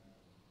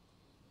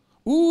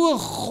 O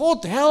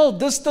God, hel,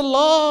 dis te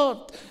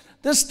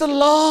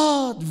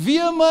laat,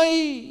 wee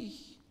my.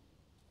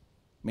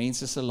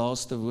 Mense se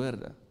laaste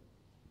woorde.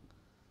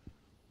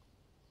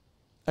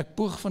 Ek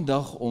poog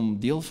vandag om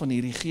deel van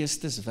hierdie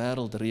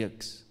Geesteswêreld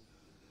reeks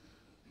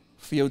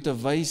vir jou te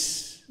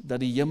wys dat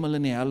die hemel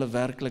en die helle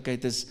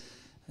werklikheid is,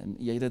 en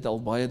jy het dit al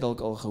baie dalk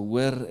al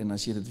gehoor, en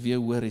as jy dit weer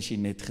hoor, is jy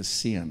net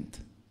geseënd.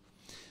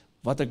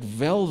 Wat ek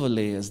wel wil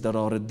hê, is dat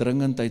daar 'n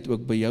dringendheid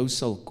ook by jou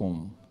sal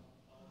kom,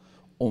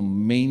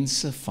 om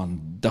mense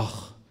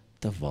vandag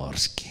te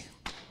waarsku.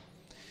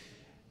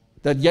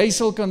 Dat jy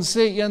sal kan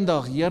sê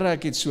eendag, Here,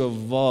 ek het so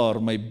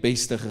waar my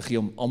beste gegee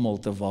om almal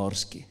te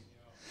waarsku.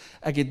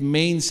 Ek het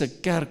mense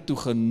kerk toe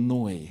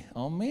genooi.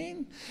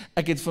 Amen.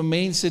 Ek het vir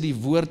mense die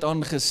woord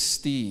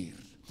aangestuur.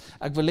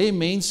 Ek wil hê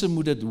mense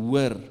moet dit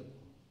hoor.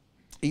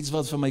 Iets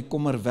wat vir my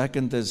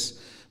kommerwekkend is,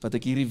 wat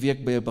ek hierdie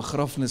week by 'n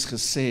begrafnis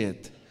gesê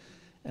het,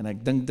 en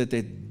ek dink dit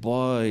het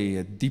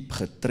baie diep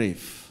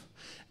getref,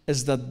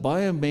 is dat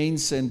baie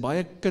mense en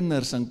baie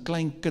kinders en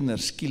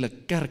kleinkinders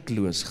skielik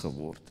kerkloos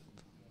geword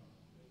het.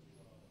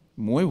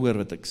 Mooi hoor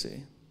wat ek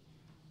sê.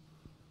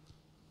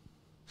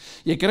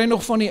 Jy kry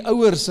nog van die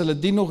ouers, hulle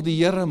dien nog die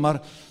Here,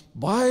 maar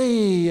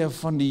baie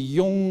van die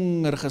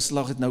jonger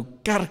geslag het nou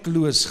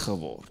kerkloos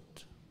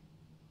geword.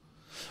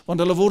 Want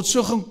hulle word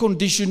so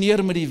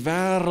gekondisioneer met die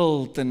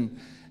wêreld,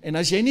 en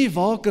as jy nie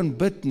waak en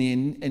bid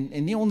nie,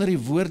 en nie onder die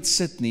woord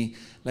sit nie,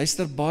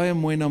 luister baie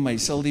mooi na my,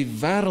 sal die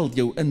wêreld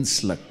jou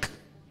insluk.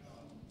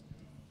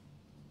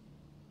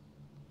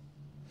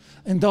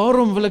 En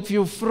daarom wil ek vir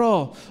jou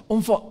vra,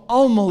 om vir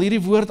almal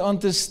hierdie woord aan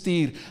te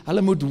stuur.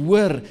 Hulle moet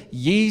hoor,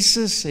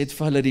 Jesus het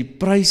vir hulle die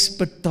prys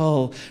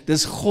betaal.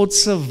 Dis God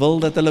se wil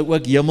dat hulle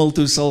ook hemel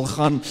toe sal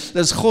gaan.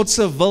 Dis God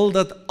se wil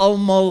dat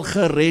almal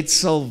gered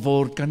sal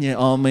word. Kan jy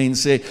amen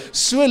sê?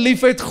 So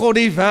lief het God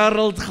die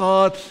wêreld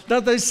gehad,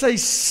 dat hy sy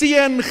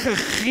seun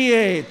gegee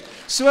het,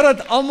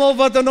 sodat almal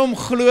wat in hom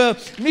glo,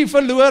 nie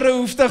verlore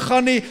hoef te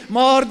gaan nie,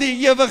 maar die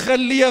ewige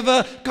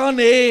lewe kan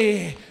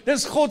hê.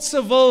 Dis God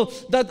se wil,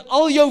 dat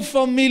al jou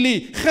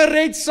familie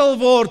gered sal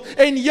word,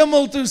 en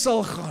hemel toe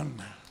sal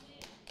gaan.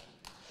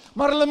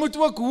 Maar hulle moet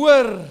ook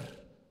hoor,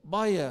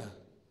 baie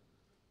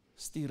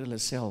stuur hulle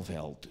self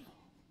hel toe.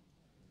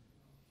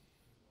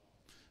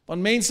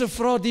 Want mense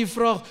vra die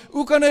vraag,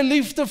 hoe kan 'n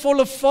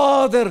liefdevolle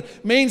Vader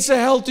mense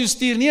hel toe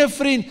stuur? Nee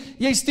vriend,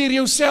 jy stuur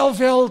jouself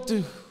hel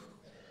toe.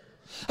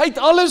 Hy het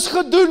alles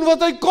gedoen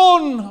wat hy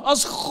kon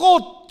as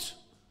God.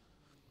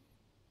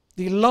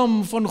 Die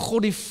lam van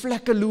God, die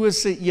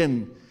vlekkelose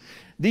een,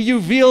 die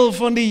juweel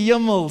van die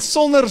hemel,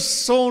 sonder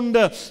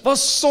sonde,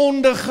 was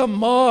sonde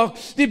gemaak.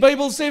 Die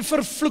Bybel sê,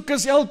 vervloek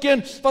is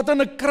elkeen wat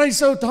aan 'n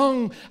kruishout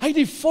hang. Hy het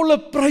die volle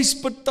prys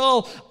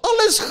betaal,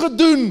 alles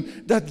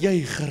gedoen, dat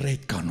jy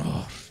gered kan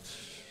word.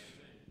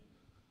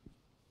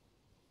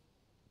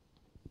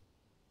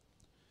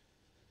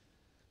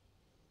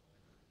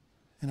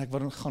 En ek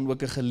gaan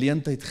ook 'n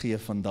geleentheid gee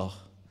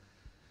vandag,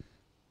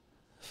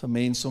 vir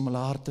mense om hulle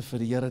harte vir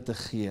die Here te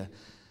gee.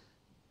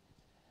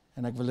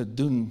 En ek wil dit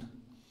doen,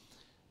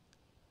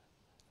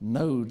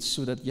 nou,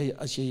 sodat jy,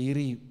 as jy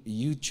hierdie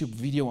YouTube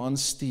video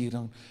aanstuur,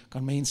 dan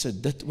kan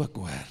mense dit ook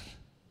hoor.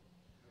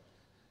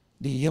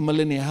 Die hemel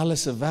en die hel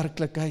is 'n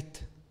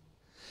werklikheid.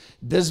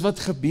 Dis wat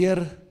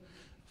gebeur,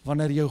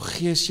 wanneer jou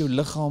gees jou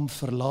liggaam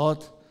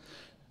verlaat.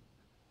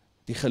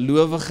 Die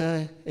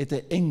gelowige het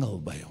 'n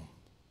engel by hom.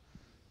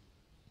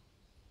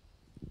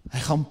 Hy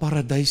gaan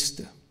paradys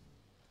toe.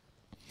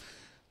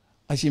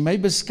 As jy my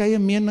beskeie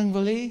mening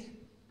wil hê,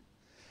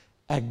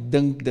 ek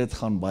dink dit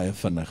gaan baie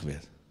vinnig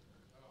wees.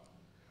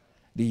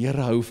 Die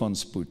Here hou van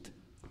spoed.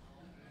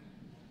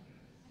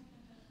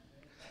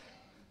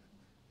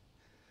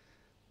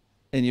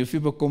 En jy hoef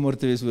nie bekommerd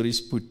te wees oor die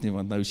spoed nie,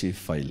 want nou is jy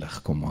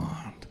veilig, kom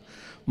aan.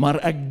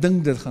 Maar ek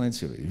dink dit gaan net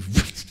so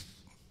wees.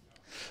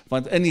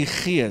 Want in die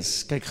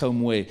gees, kyk gou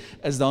mooi,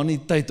 is daar nie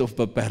tyd of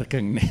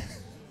beperking nie.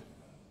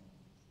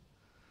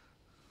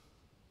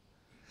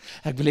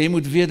 Ek wil jy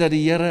moet weet dat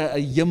die Here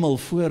 'n hemel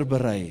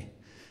voorberei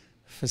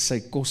vir sy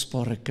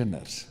kosbare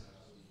kinders.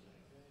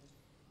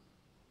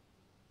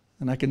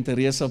 En ek en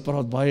Teresa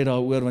praat baie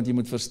daaroor, want jy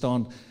moet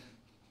verstaan,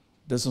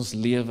 dis ons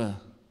lewe.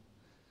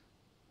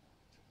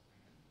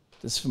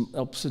 Dis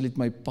absoluut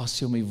my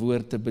passie om die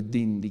woord te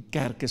bedien. Die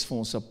kerk is vir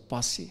ons 'n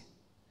passie.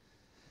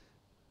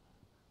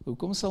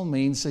 Hoekom sal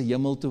mense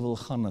hemel toe wil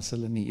gaan as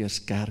hulle nie eers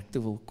kerk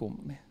toe wil kom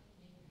nie?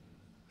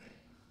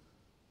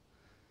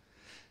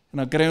 En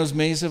dan kry ons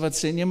mense wat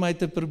sê, nee, maar hy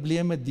het 'n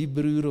probleem met die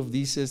broer of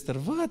die suster.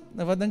 Wat?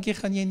 Nou wat dink jy,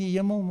 gaan jy in die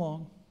hemel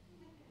maak?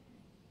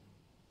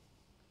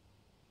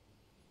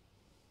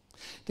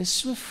 Dit is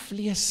so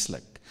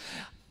vleeslik.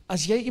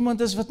 As jy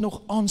iemand is wat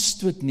nog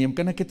aanstoot neem,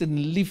 kan ek dit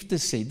in liefde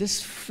sê,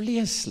 dis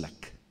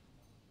vleeslik.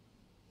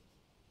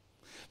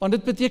 Want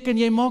dit beteken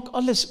jy maak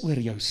alles oor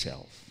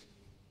jouself.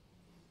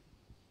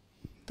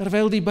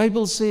 Terwyl die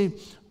Bybel sê,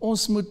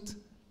 ons moet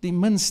die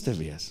minste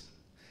wees.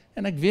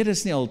 En ek weet dit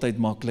is nie altyd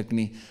maklik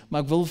nie,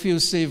 maar ek wil vir jou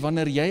sê,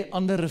 wanneer jy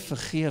ander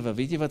vergewe,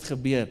 weet jy wat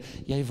gebeur?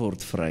 Jy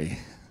word vry.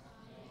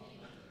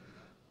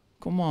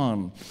 Kom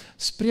aan,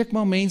 spreek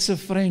maar mense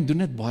vry en doen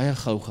dit baie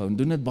gou-gou en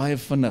doen dit baie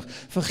vinnig.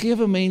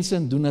 Vergewe mense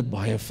en doen dit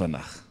baie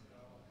vinnig.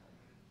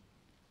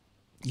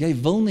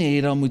 Jy wil nie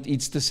hê daar moet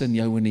iets tussen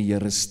jou en die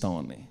Here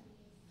staan nie.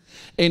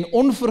 En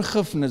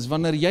onvergifnis,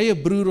 wanneer jy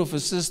 'n broer of 'n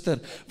suster,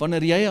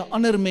 wanneer jy 'n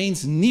ander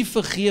mens nie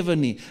vergewe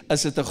nie,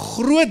 is dit 'n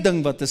groot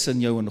ding wat tussen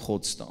jou en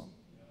God staan.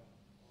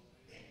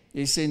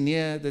 Jy sê,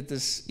 nee, dit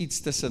is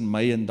iets tussen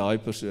my en daai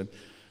persoon.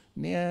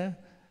 Nee,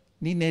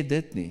 nie net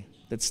dit nie.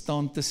 Dit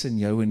staan tussen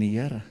jou en die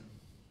Here.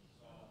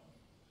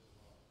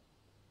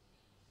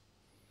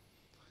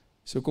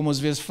 So kom ons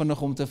wees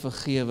vinnig om te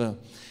vergewe,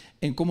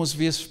 en kom ons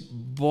wees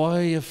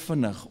baie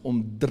vinnig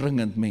om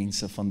dringend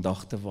mense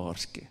vandag te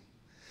waarsku.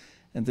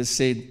 En te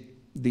sê,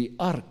 die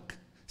ark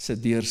se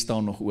deur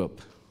staan nog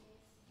oop.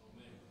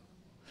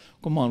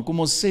 Kom aan, kom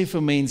ons sê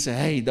vir mense,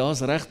 hey,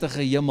 daar's regtig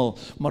 'n hemel,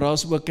 maar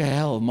daar's ook 'n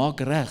hel, maak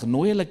reg,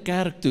 nooi hulle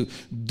kerk toe,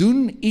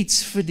 doen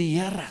iets vir die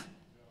Here.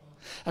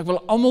 Ek wil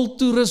almal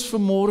toerus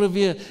vanmôre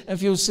weer, en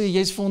vir jou sê,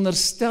 jy's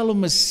veronderstel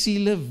om 'n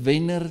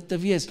sielewenner te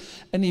wees.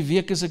 In die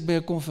week is ek by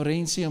 'n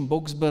konferensie in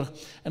Boksburg,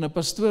 en 'n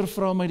pastoor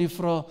vra my die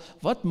vraag,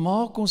 wat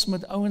maak ons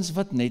met ouens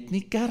wat net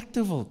nie kerk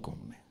toe wil kom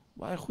nie?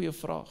 Baie goeie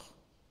vraag.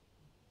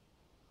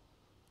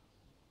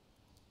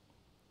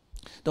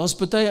 Daar's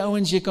party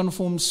ouens, jy kan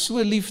vir hom so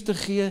liefde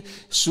gee,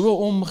 so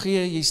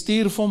omgee, jy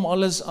stuur vir hom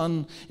alles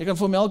aan, jy kan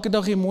vir hom elke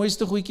dag die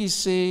mooiste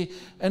goedjies sê,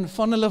 en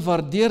van hulle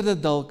waardeer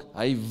dit dalk,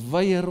 hy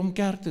weier om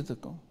kerk toe te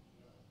kom.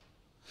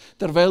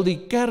 Terwyl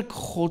die kerk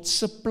God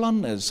se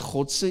plan is,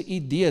 God se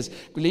idees,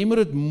 ek wil jy moet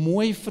dit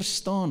mooi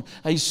verstaan,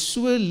 hy is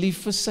so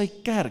lief vir sy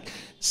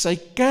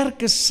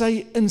kerk is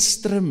sy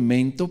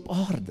instrument op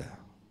aarde.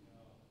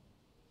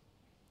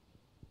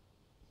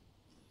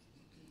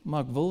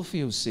 Maar ek wil vir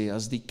jou sê,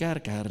 as die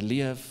kerk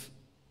herleef,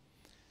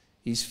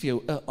 hier's vir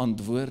jou 'n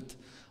antwoord,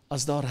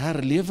 as daar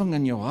herlewing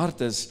in jou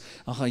hart is,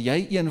 dan gaan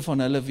jy een van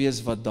hulle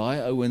wees wat daai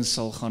ouens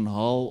sal gaan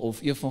haal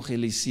of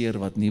evangeliseer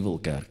wat nie wil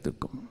kerk toe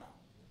kom.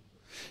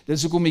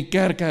 Dis hoekom die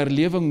kerk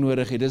herlewing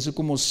nodig het, dis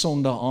hoekom ons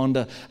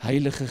Sondae-aande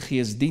Heilige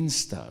Gees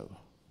dienste hou.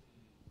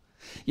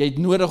 Jy het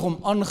nodig om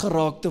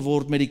aangeraak te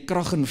word met die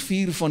krag en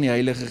vuur van die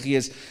Heilige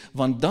Gees,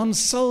 want dan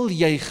sal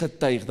jy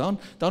getuig,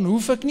 dan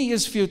hoef ek nie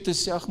eers vir jou te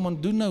sê, ag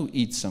man, doen nou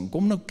iets, en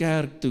kom nou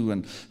kerk toe,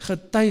 en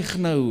getuig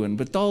nou, en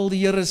betaal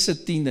die Here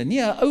se tiende.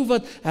 Nee, 'n ou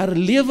wat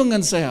herlewing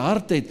in sy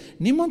hart het,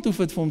 niemand hoef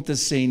dit vir hom te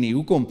sê nie.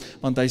 Hoekom?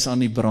 Want hy's aan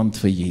die brand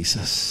vir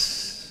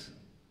Jesus.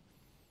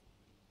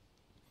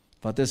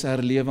 Wat is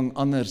herlewing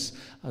anders,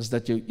 as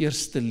dat jou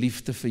eerste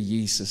liefde vir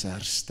Jesus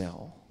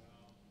herstel?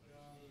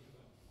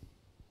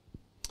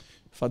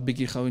 Vat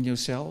bietjie gou in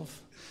jouself,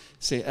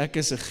 sê ek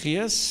is 'n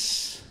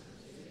gees,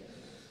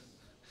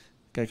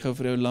 kyk gou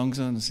vir jou langs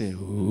aan en sê,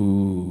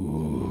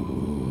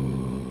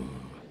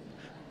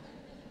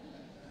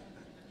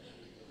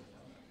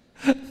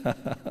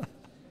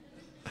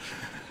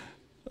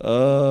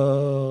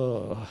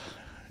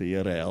 die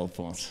Here help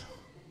ons.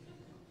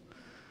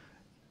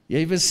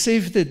 Jy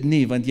besef dit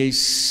nie, want jy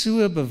is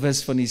so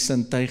bewus van die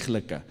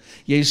sintuiglike.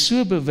 Jy is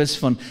so bewus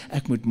van,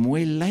 ek moet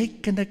mooi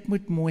lyk en ek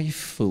moet mooi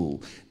voel.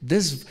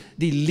 Dis,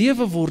 die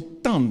lewe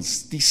word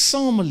tans, die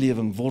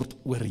samelewing word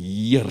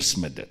oorheers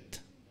met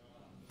dit.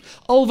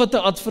 Al wat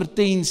 'n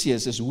advertensie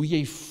is hoe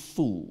jy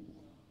voel.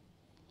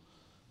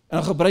 En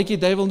dan gebruik die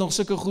duiwel nog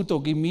sulke goed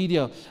ook, die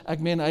media, ek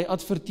meen, hy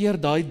adverteer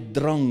daai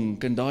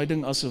drank en daai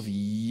ding asof,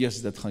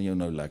 Jesus, dit gaan jou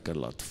nou lekker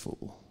laat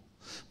voel.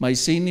 Maar hy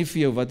sê nie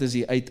vir jou wat is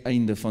die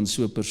uiteinde van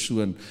so 'n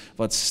persoon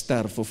wat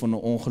sterf of in 'n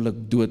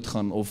ongeluk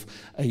doodgaan of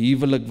 'n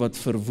huwelik wat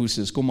verwoes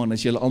is. Kom aan,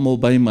 as julle almal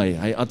by my,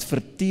 hy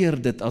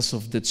adverteer dit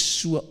asof dit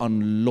so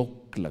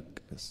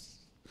aanloklik is.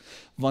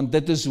 Want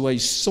dit is hoe hy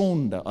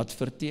sonde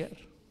adverteer.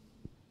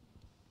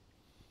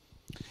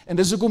 En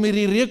dis hoekom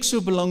hierdie reeks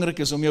so belangrik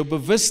is, om jou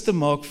bewus te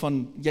maak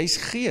van, jy's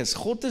gees,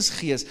 God is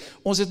gees,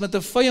 ons het met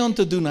 'n vyand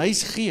te doen,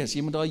 hy's gees,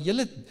 jy moet daai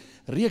hele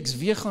reeks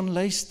weer gaan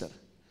luister.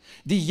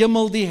 Die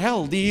hemel, die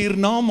hel, die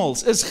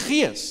hiernamaals is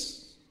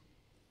gees.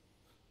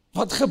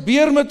 Wat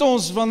gebeur met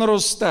ons wanneer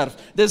ons sterf?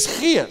 Dis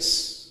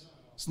gees.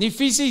 Dis nie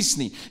fisies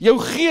nie. Jou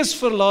gees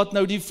verlaat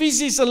nou die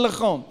fisiese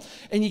liggaam.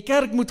 En die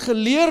kerk moet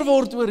geleer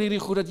word oor hierdie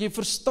goed, dat jy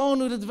verstaan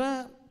hoe dit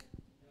werk.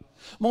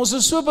 Maar ons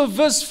is so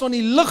bewus van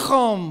die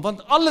liggaam,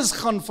 want alles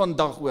gaan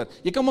vandag oor.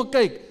 Jy kan maar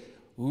kyk,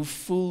 hoe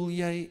voel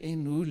jy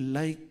en hoe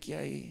lyk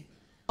jy?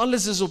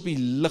 Alles is op die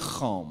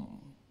liggaam.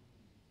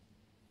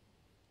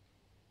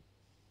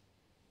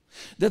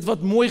 Dit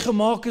wat mooi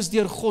gemaak is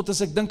deur God,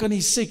 as ek dink aan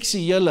die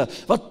seksuele,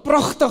 wat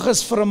pragtig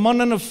is vir 'n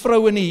man en 'n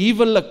vrou in die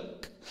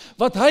huwelik,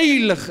 wat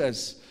heilig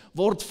is,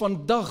 word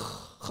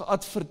vandag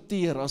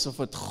geadverteer asof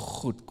dit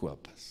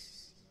goedkoop is.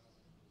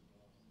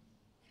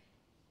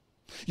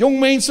 Jong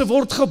mense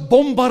word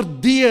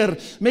gebombardeer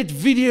met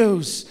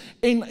video's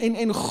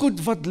en goed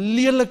wat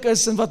lelik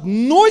is en wat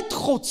nooit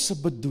God se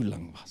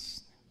bedoeling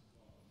was.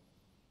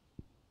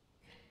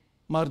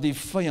 Maar die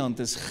vyand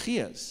is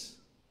gees.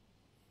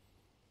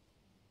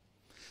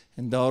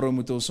 En daarom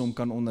moet ons hom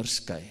kan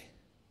onderskei.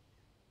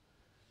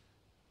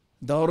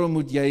 Daarom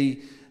moet jy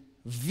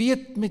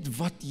weet met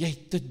wat jy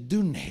te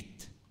doen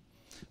het.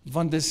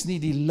 Want dis nie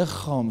die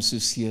liggaam so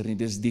seer nie,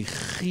 dis die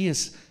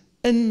gees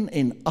in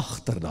en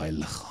agter daai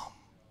liggaam.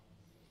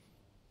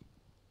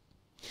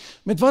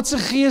 Met wat se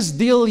gees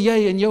deel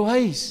jy in jou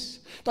huis?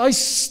 Daai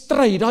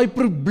stryd, daai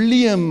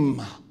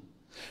probleem,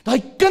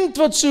 daai kind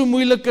wat so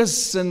moeilik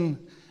is, en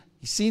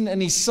jy sien, in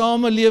die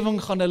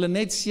samelewing gaan hulle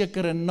net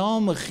sekere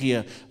name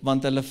gee,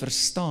 want hulle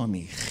verstaan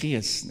nie,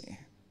 gees nie.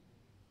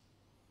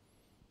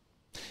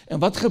 En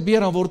wat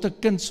gebeur, dan word 'n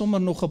kind sommer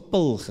nog 'n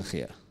pil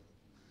gegee.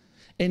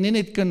 En nie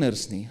net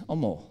kinders nie,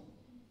 almal.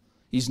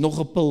 Hier's nog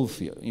 'n pil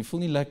vir jou. Jy voel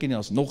nie lekker nie,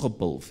 as nog 'n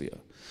pil vir jou.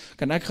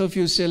 Kan ek gou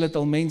vir jou sê, dat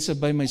al mense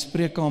by my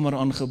spreekkamer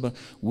aangebring,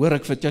 hoor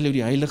ek vertel jou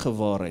die heilige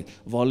waarheid,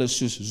 waar hulle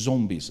soos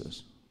zombies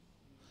is.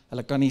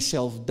 Hulle kan nie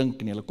self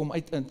dink nie, hulle kom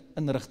uit in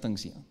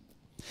inrigtings hier.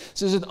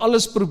 Soos dit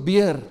alles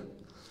probeer.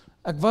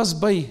 Ek was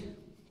by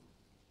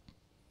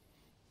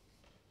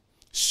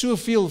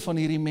soveel van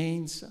hierdie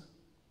mense.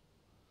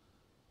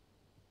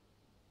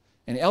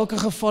 En elke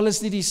geval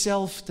is nie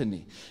dieselfde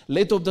nie.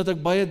 Let op dat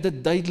ek baie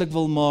dit duidelik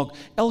wil maak.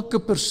 Elke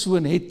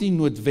persoon het nie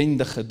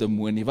noodwendige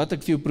demonie. Wat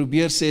ek vir jou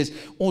probeer sê is,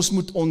 ons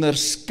moet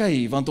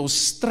onderskei, want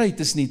ons stryd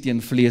is nie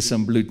teen vlees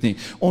en bloed nie.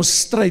 Ons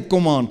stryd,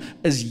 kom aan,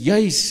 is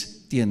juis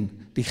teen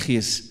die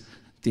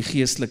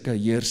geestelike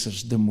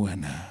heersers,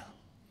 demone.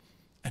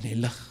 In die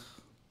lig.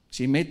 Is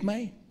jy met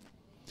my?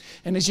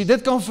 En as jy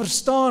dit kan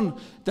verstaan,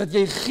 dat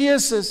jy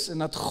gees is, en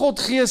dat God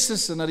gees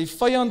is, en dat die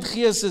vyand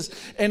gees is,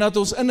 en dat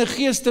ons in 'n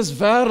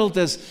geesteswêreld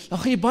is, dan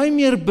gaan jy baie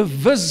meer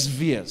bewus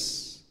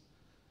wees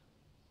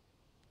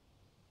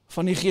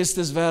van die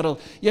geesteswêreld.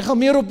 Jy gaan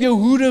meer op jou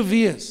hoede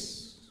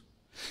wees.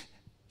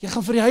 Jy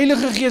gaan vir die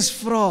Heilige Gees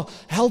vra,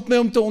 help my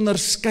om te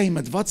onderskei,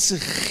 met wat se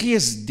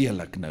gees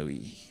deel ek nou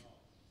hier?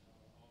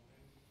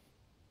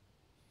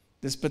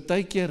 Dis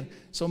partykeer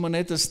sommer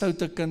net 'n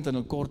stoute kind en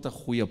 'n korte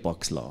goeie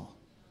pak sla.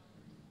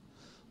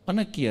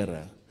 Ander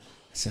kere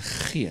is 'n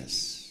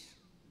gees.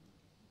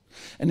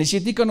 En as jy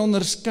dit nie kan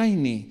onderskei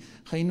nie,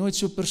 gaan jy nooit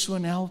so 'n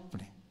persoon help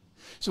nie.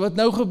 So wat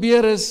nou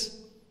gebeur is,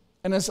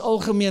 en is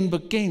algemeen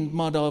bekend,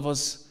 maar daar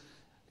was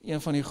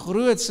een van die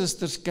groot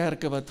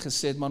sisterskerke wat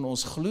gesê het, man,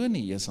 ons glo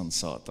nie eens aan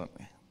Satan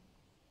nie.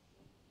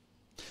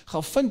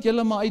 Gaan vind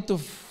julle maar uit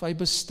of hy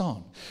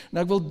bestaan.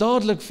 En ek wil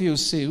dadelik vir jou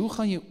sê, hoe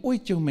gaan jy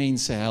ooit jou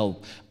mense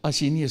help, as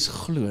jy nie eens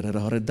glo dat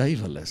daar 'n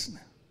duiwel is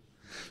nie?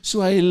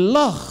 So hy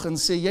lag en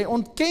sê, jy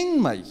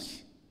ontken my.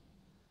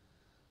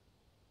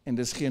 En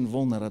dis geen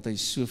wonder dat hy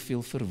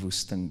soveel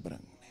verwoesting bring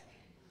nie.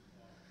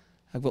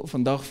 Ek wil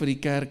vandag vir die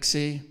kerk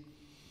sê,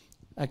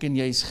 ek en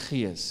jy is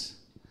gees,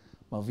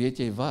 maar weet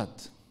jy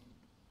wat?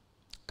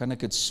 Kan ek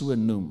dit so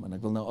noem, en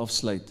ek wil nou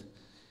afsluit,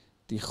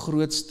 die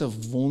grootste,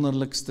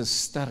 wonderlikste,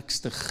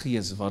 sterkste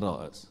gees wat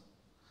daar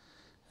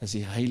is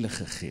die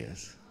Heilige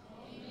Gees.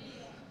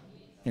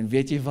 En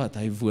weet jy wat?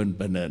 Hy woon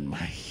binne in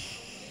my.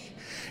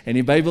 En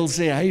die Bybel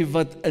sê, hy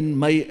wat in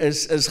my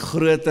is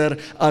groter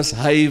as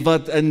hy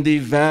wat in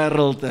die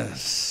wêreld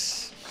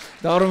is.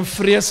 Daarom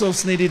vrees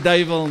ons nie die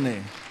duiwel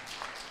nie.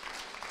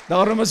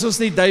 Daarom is ons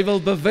nie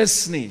duiwel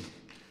bewus nie.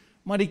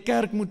 Maar die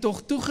kerk moet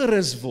tog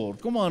toegerus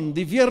word. Kom aan,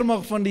 die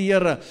weermag van die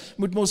Here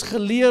moet ons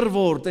geleer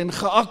word en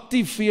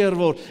geaktiveer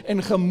word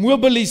en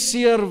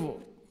gemobiliseer word.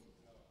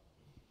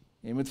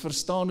 Jy moet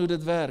verstaan hoe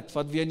dit werk.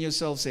 Vat weer in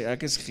jouself sê,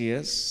 ek is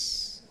gees,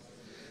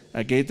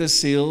 ek het 'n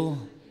siel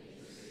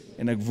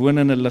en ek woon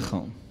in 'n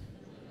liggaam.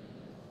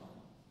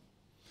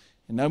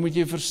 En nou moet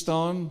jy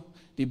verstaan,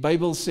 die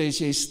Bybel sê as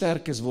jy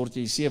sterk is, word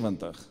jy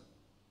 70.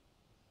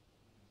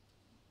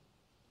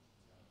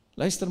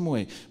 Luister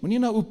mooi, moenie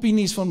na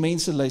opinies van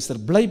mense luister,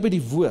 bly by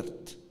die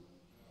woord.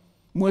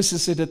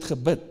 Moses het dit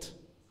gebid.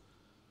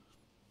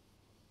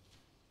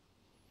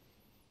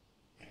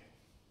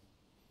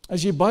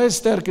 As jy baie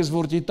sterk is,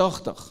 word jy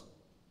 80.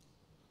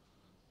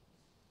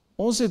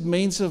 Ons het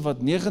mense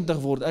wat 90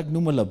 word, ek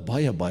noem hulle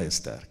baie, baie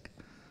sterk.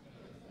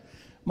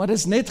 Maar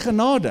dis net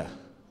genade.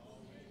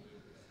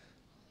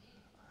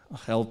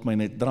 Ag, help my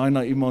net, draai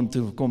na iemand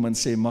toe, kom en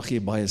sê, mag jy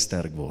baie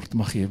sterk word,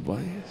 mag jy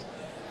baie...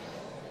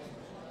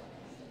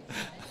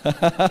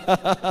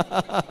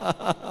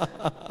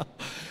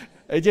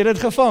 Het jy dit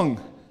gevang?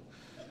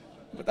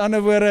 Met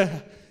ander woorde,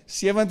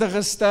 70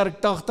 is sterk,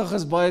 80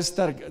 is baie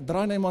sterk.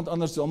 Draai na iemand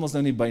anders toe, almal is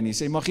nou nie by nie.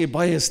 Sê, mag jy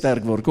baie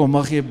sterk word. Kom,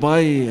 mag jy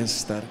baie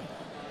sterk.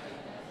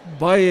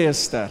 Baie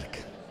sterk.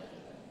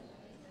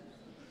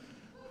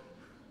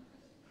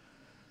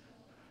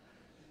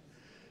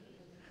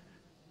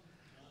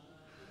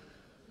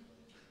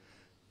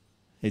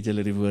 Het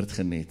julle die woord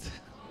geniet?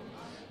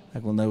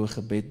 Ek wil nou 'n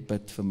gebed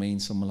bid vir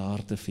mense om hulle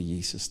harte vir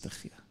Jesus te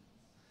gee.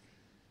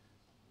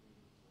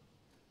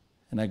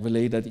 En ek wil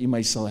hê dat u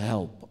my sal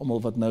help, almal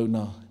wat nou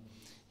na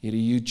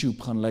hierdie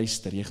YouTube gaan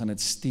luister, jy gaan dit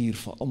stuur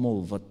vir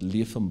almal wat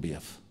leef en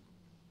beef.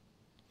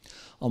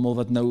 Almal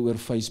wat nou oor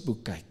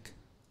Facebook kyk.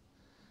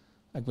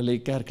 Ek wil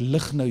hê kerk,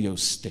 lig nou jou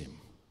stem.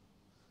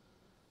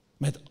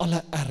 Met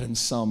alle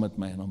erns saam met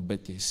my en dan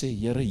bid jy, sê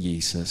Here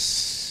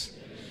Jesus,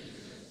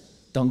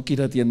 dankie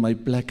dat jy in my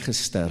plek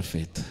gesterf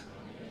het.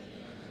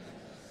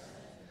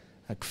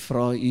 Ek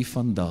vra u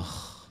vandag,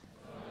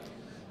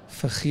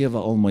 vergewe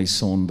al my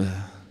sonde,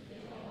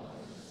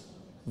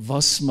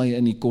 was my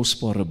in die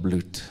kosbare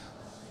bloed,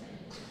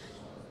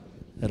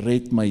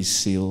 red my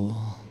siel,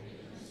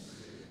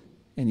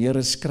 en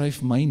Here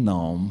skryf my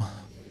naam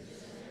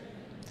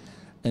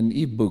in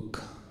u boek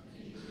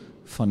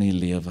van die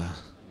lewe.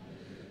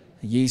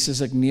 Jesus,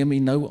 ek neem u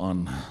nou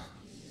aan,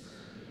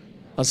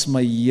 as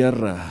my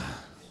Here,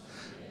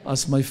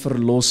 as my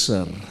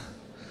verlosser,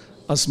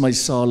 as my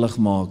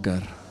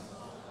saligmaker.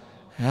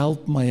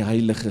 Help my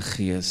Heilige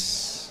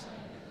Gees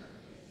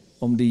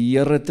om die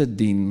Here te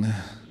dien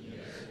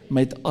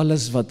met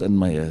alles wat in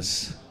my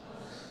is,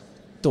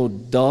 tot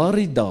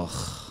daardie dag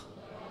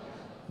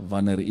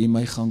wanneer u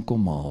my gaan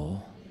kom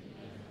haal.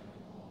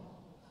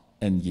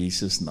 In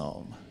Jesus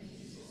naam.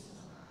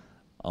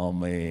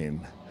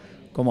 Amen.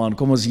 Kom aan,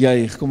 kom ons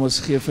juig, kom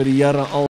ons gee vir die Here al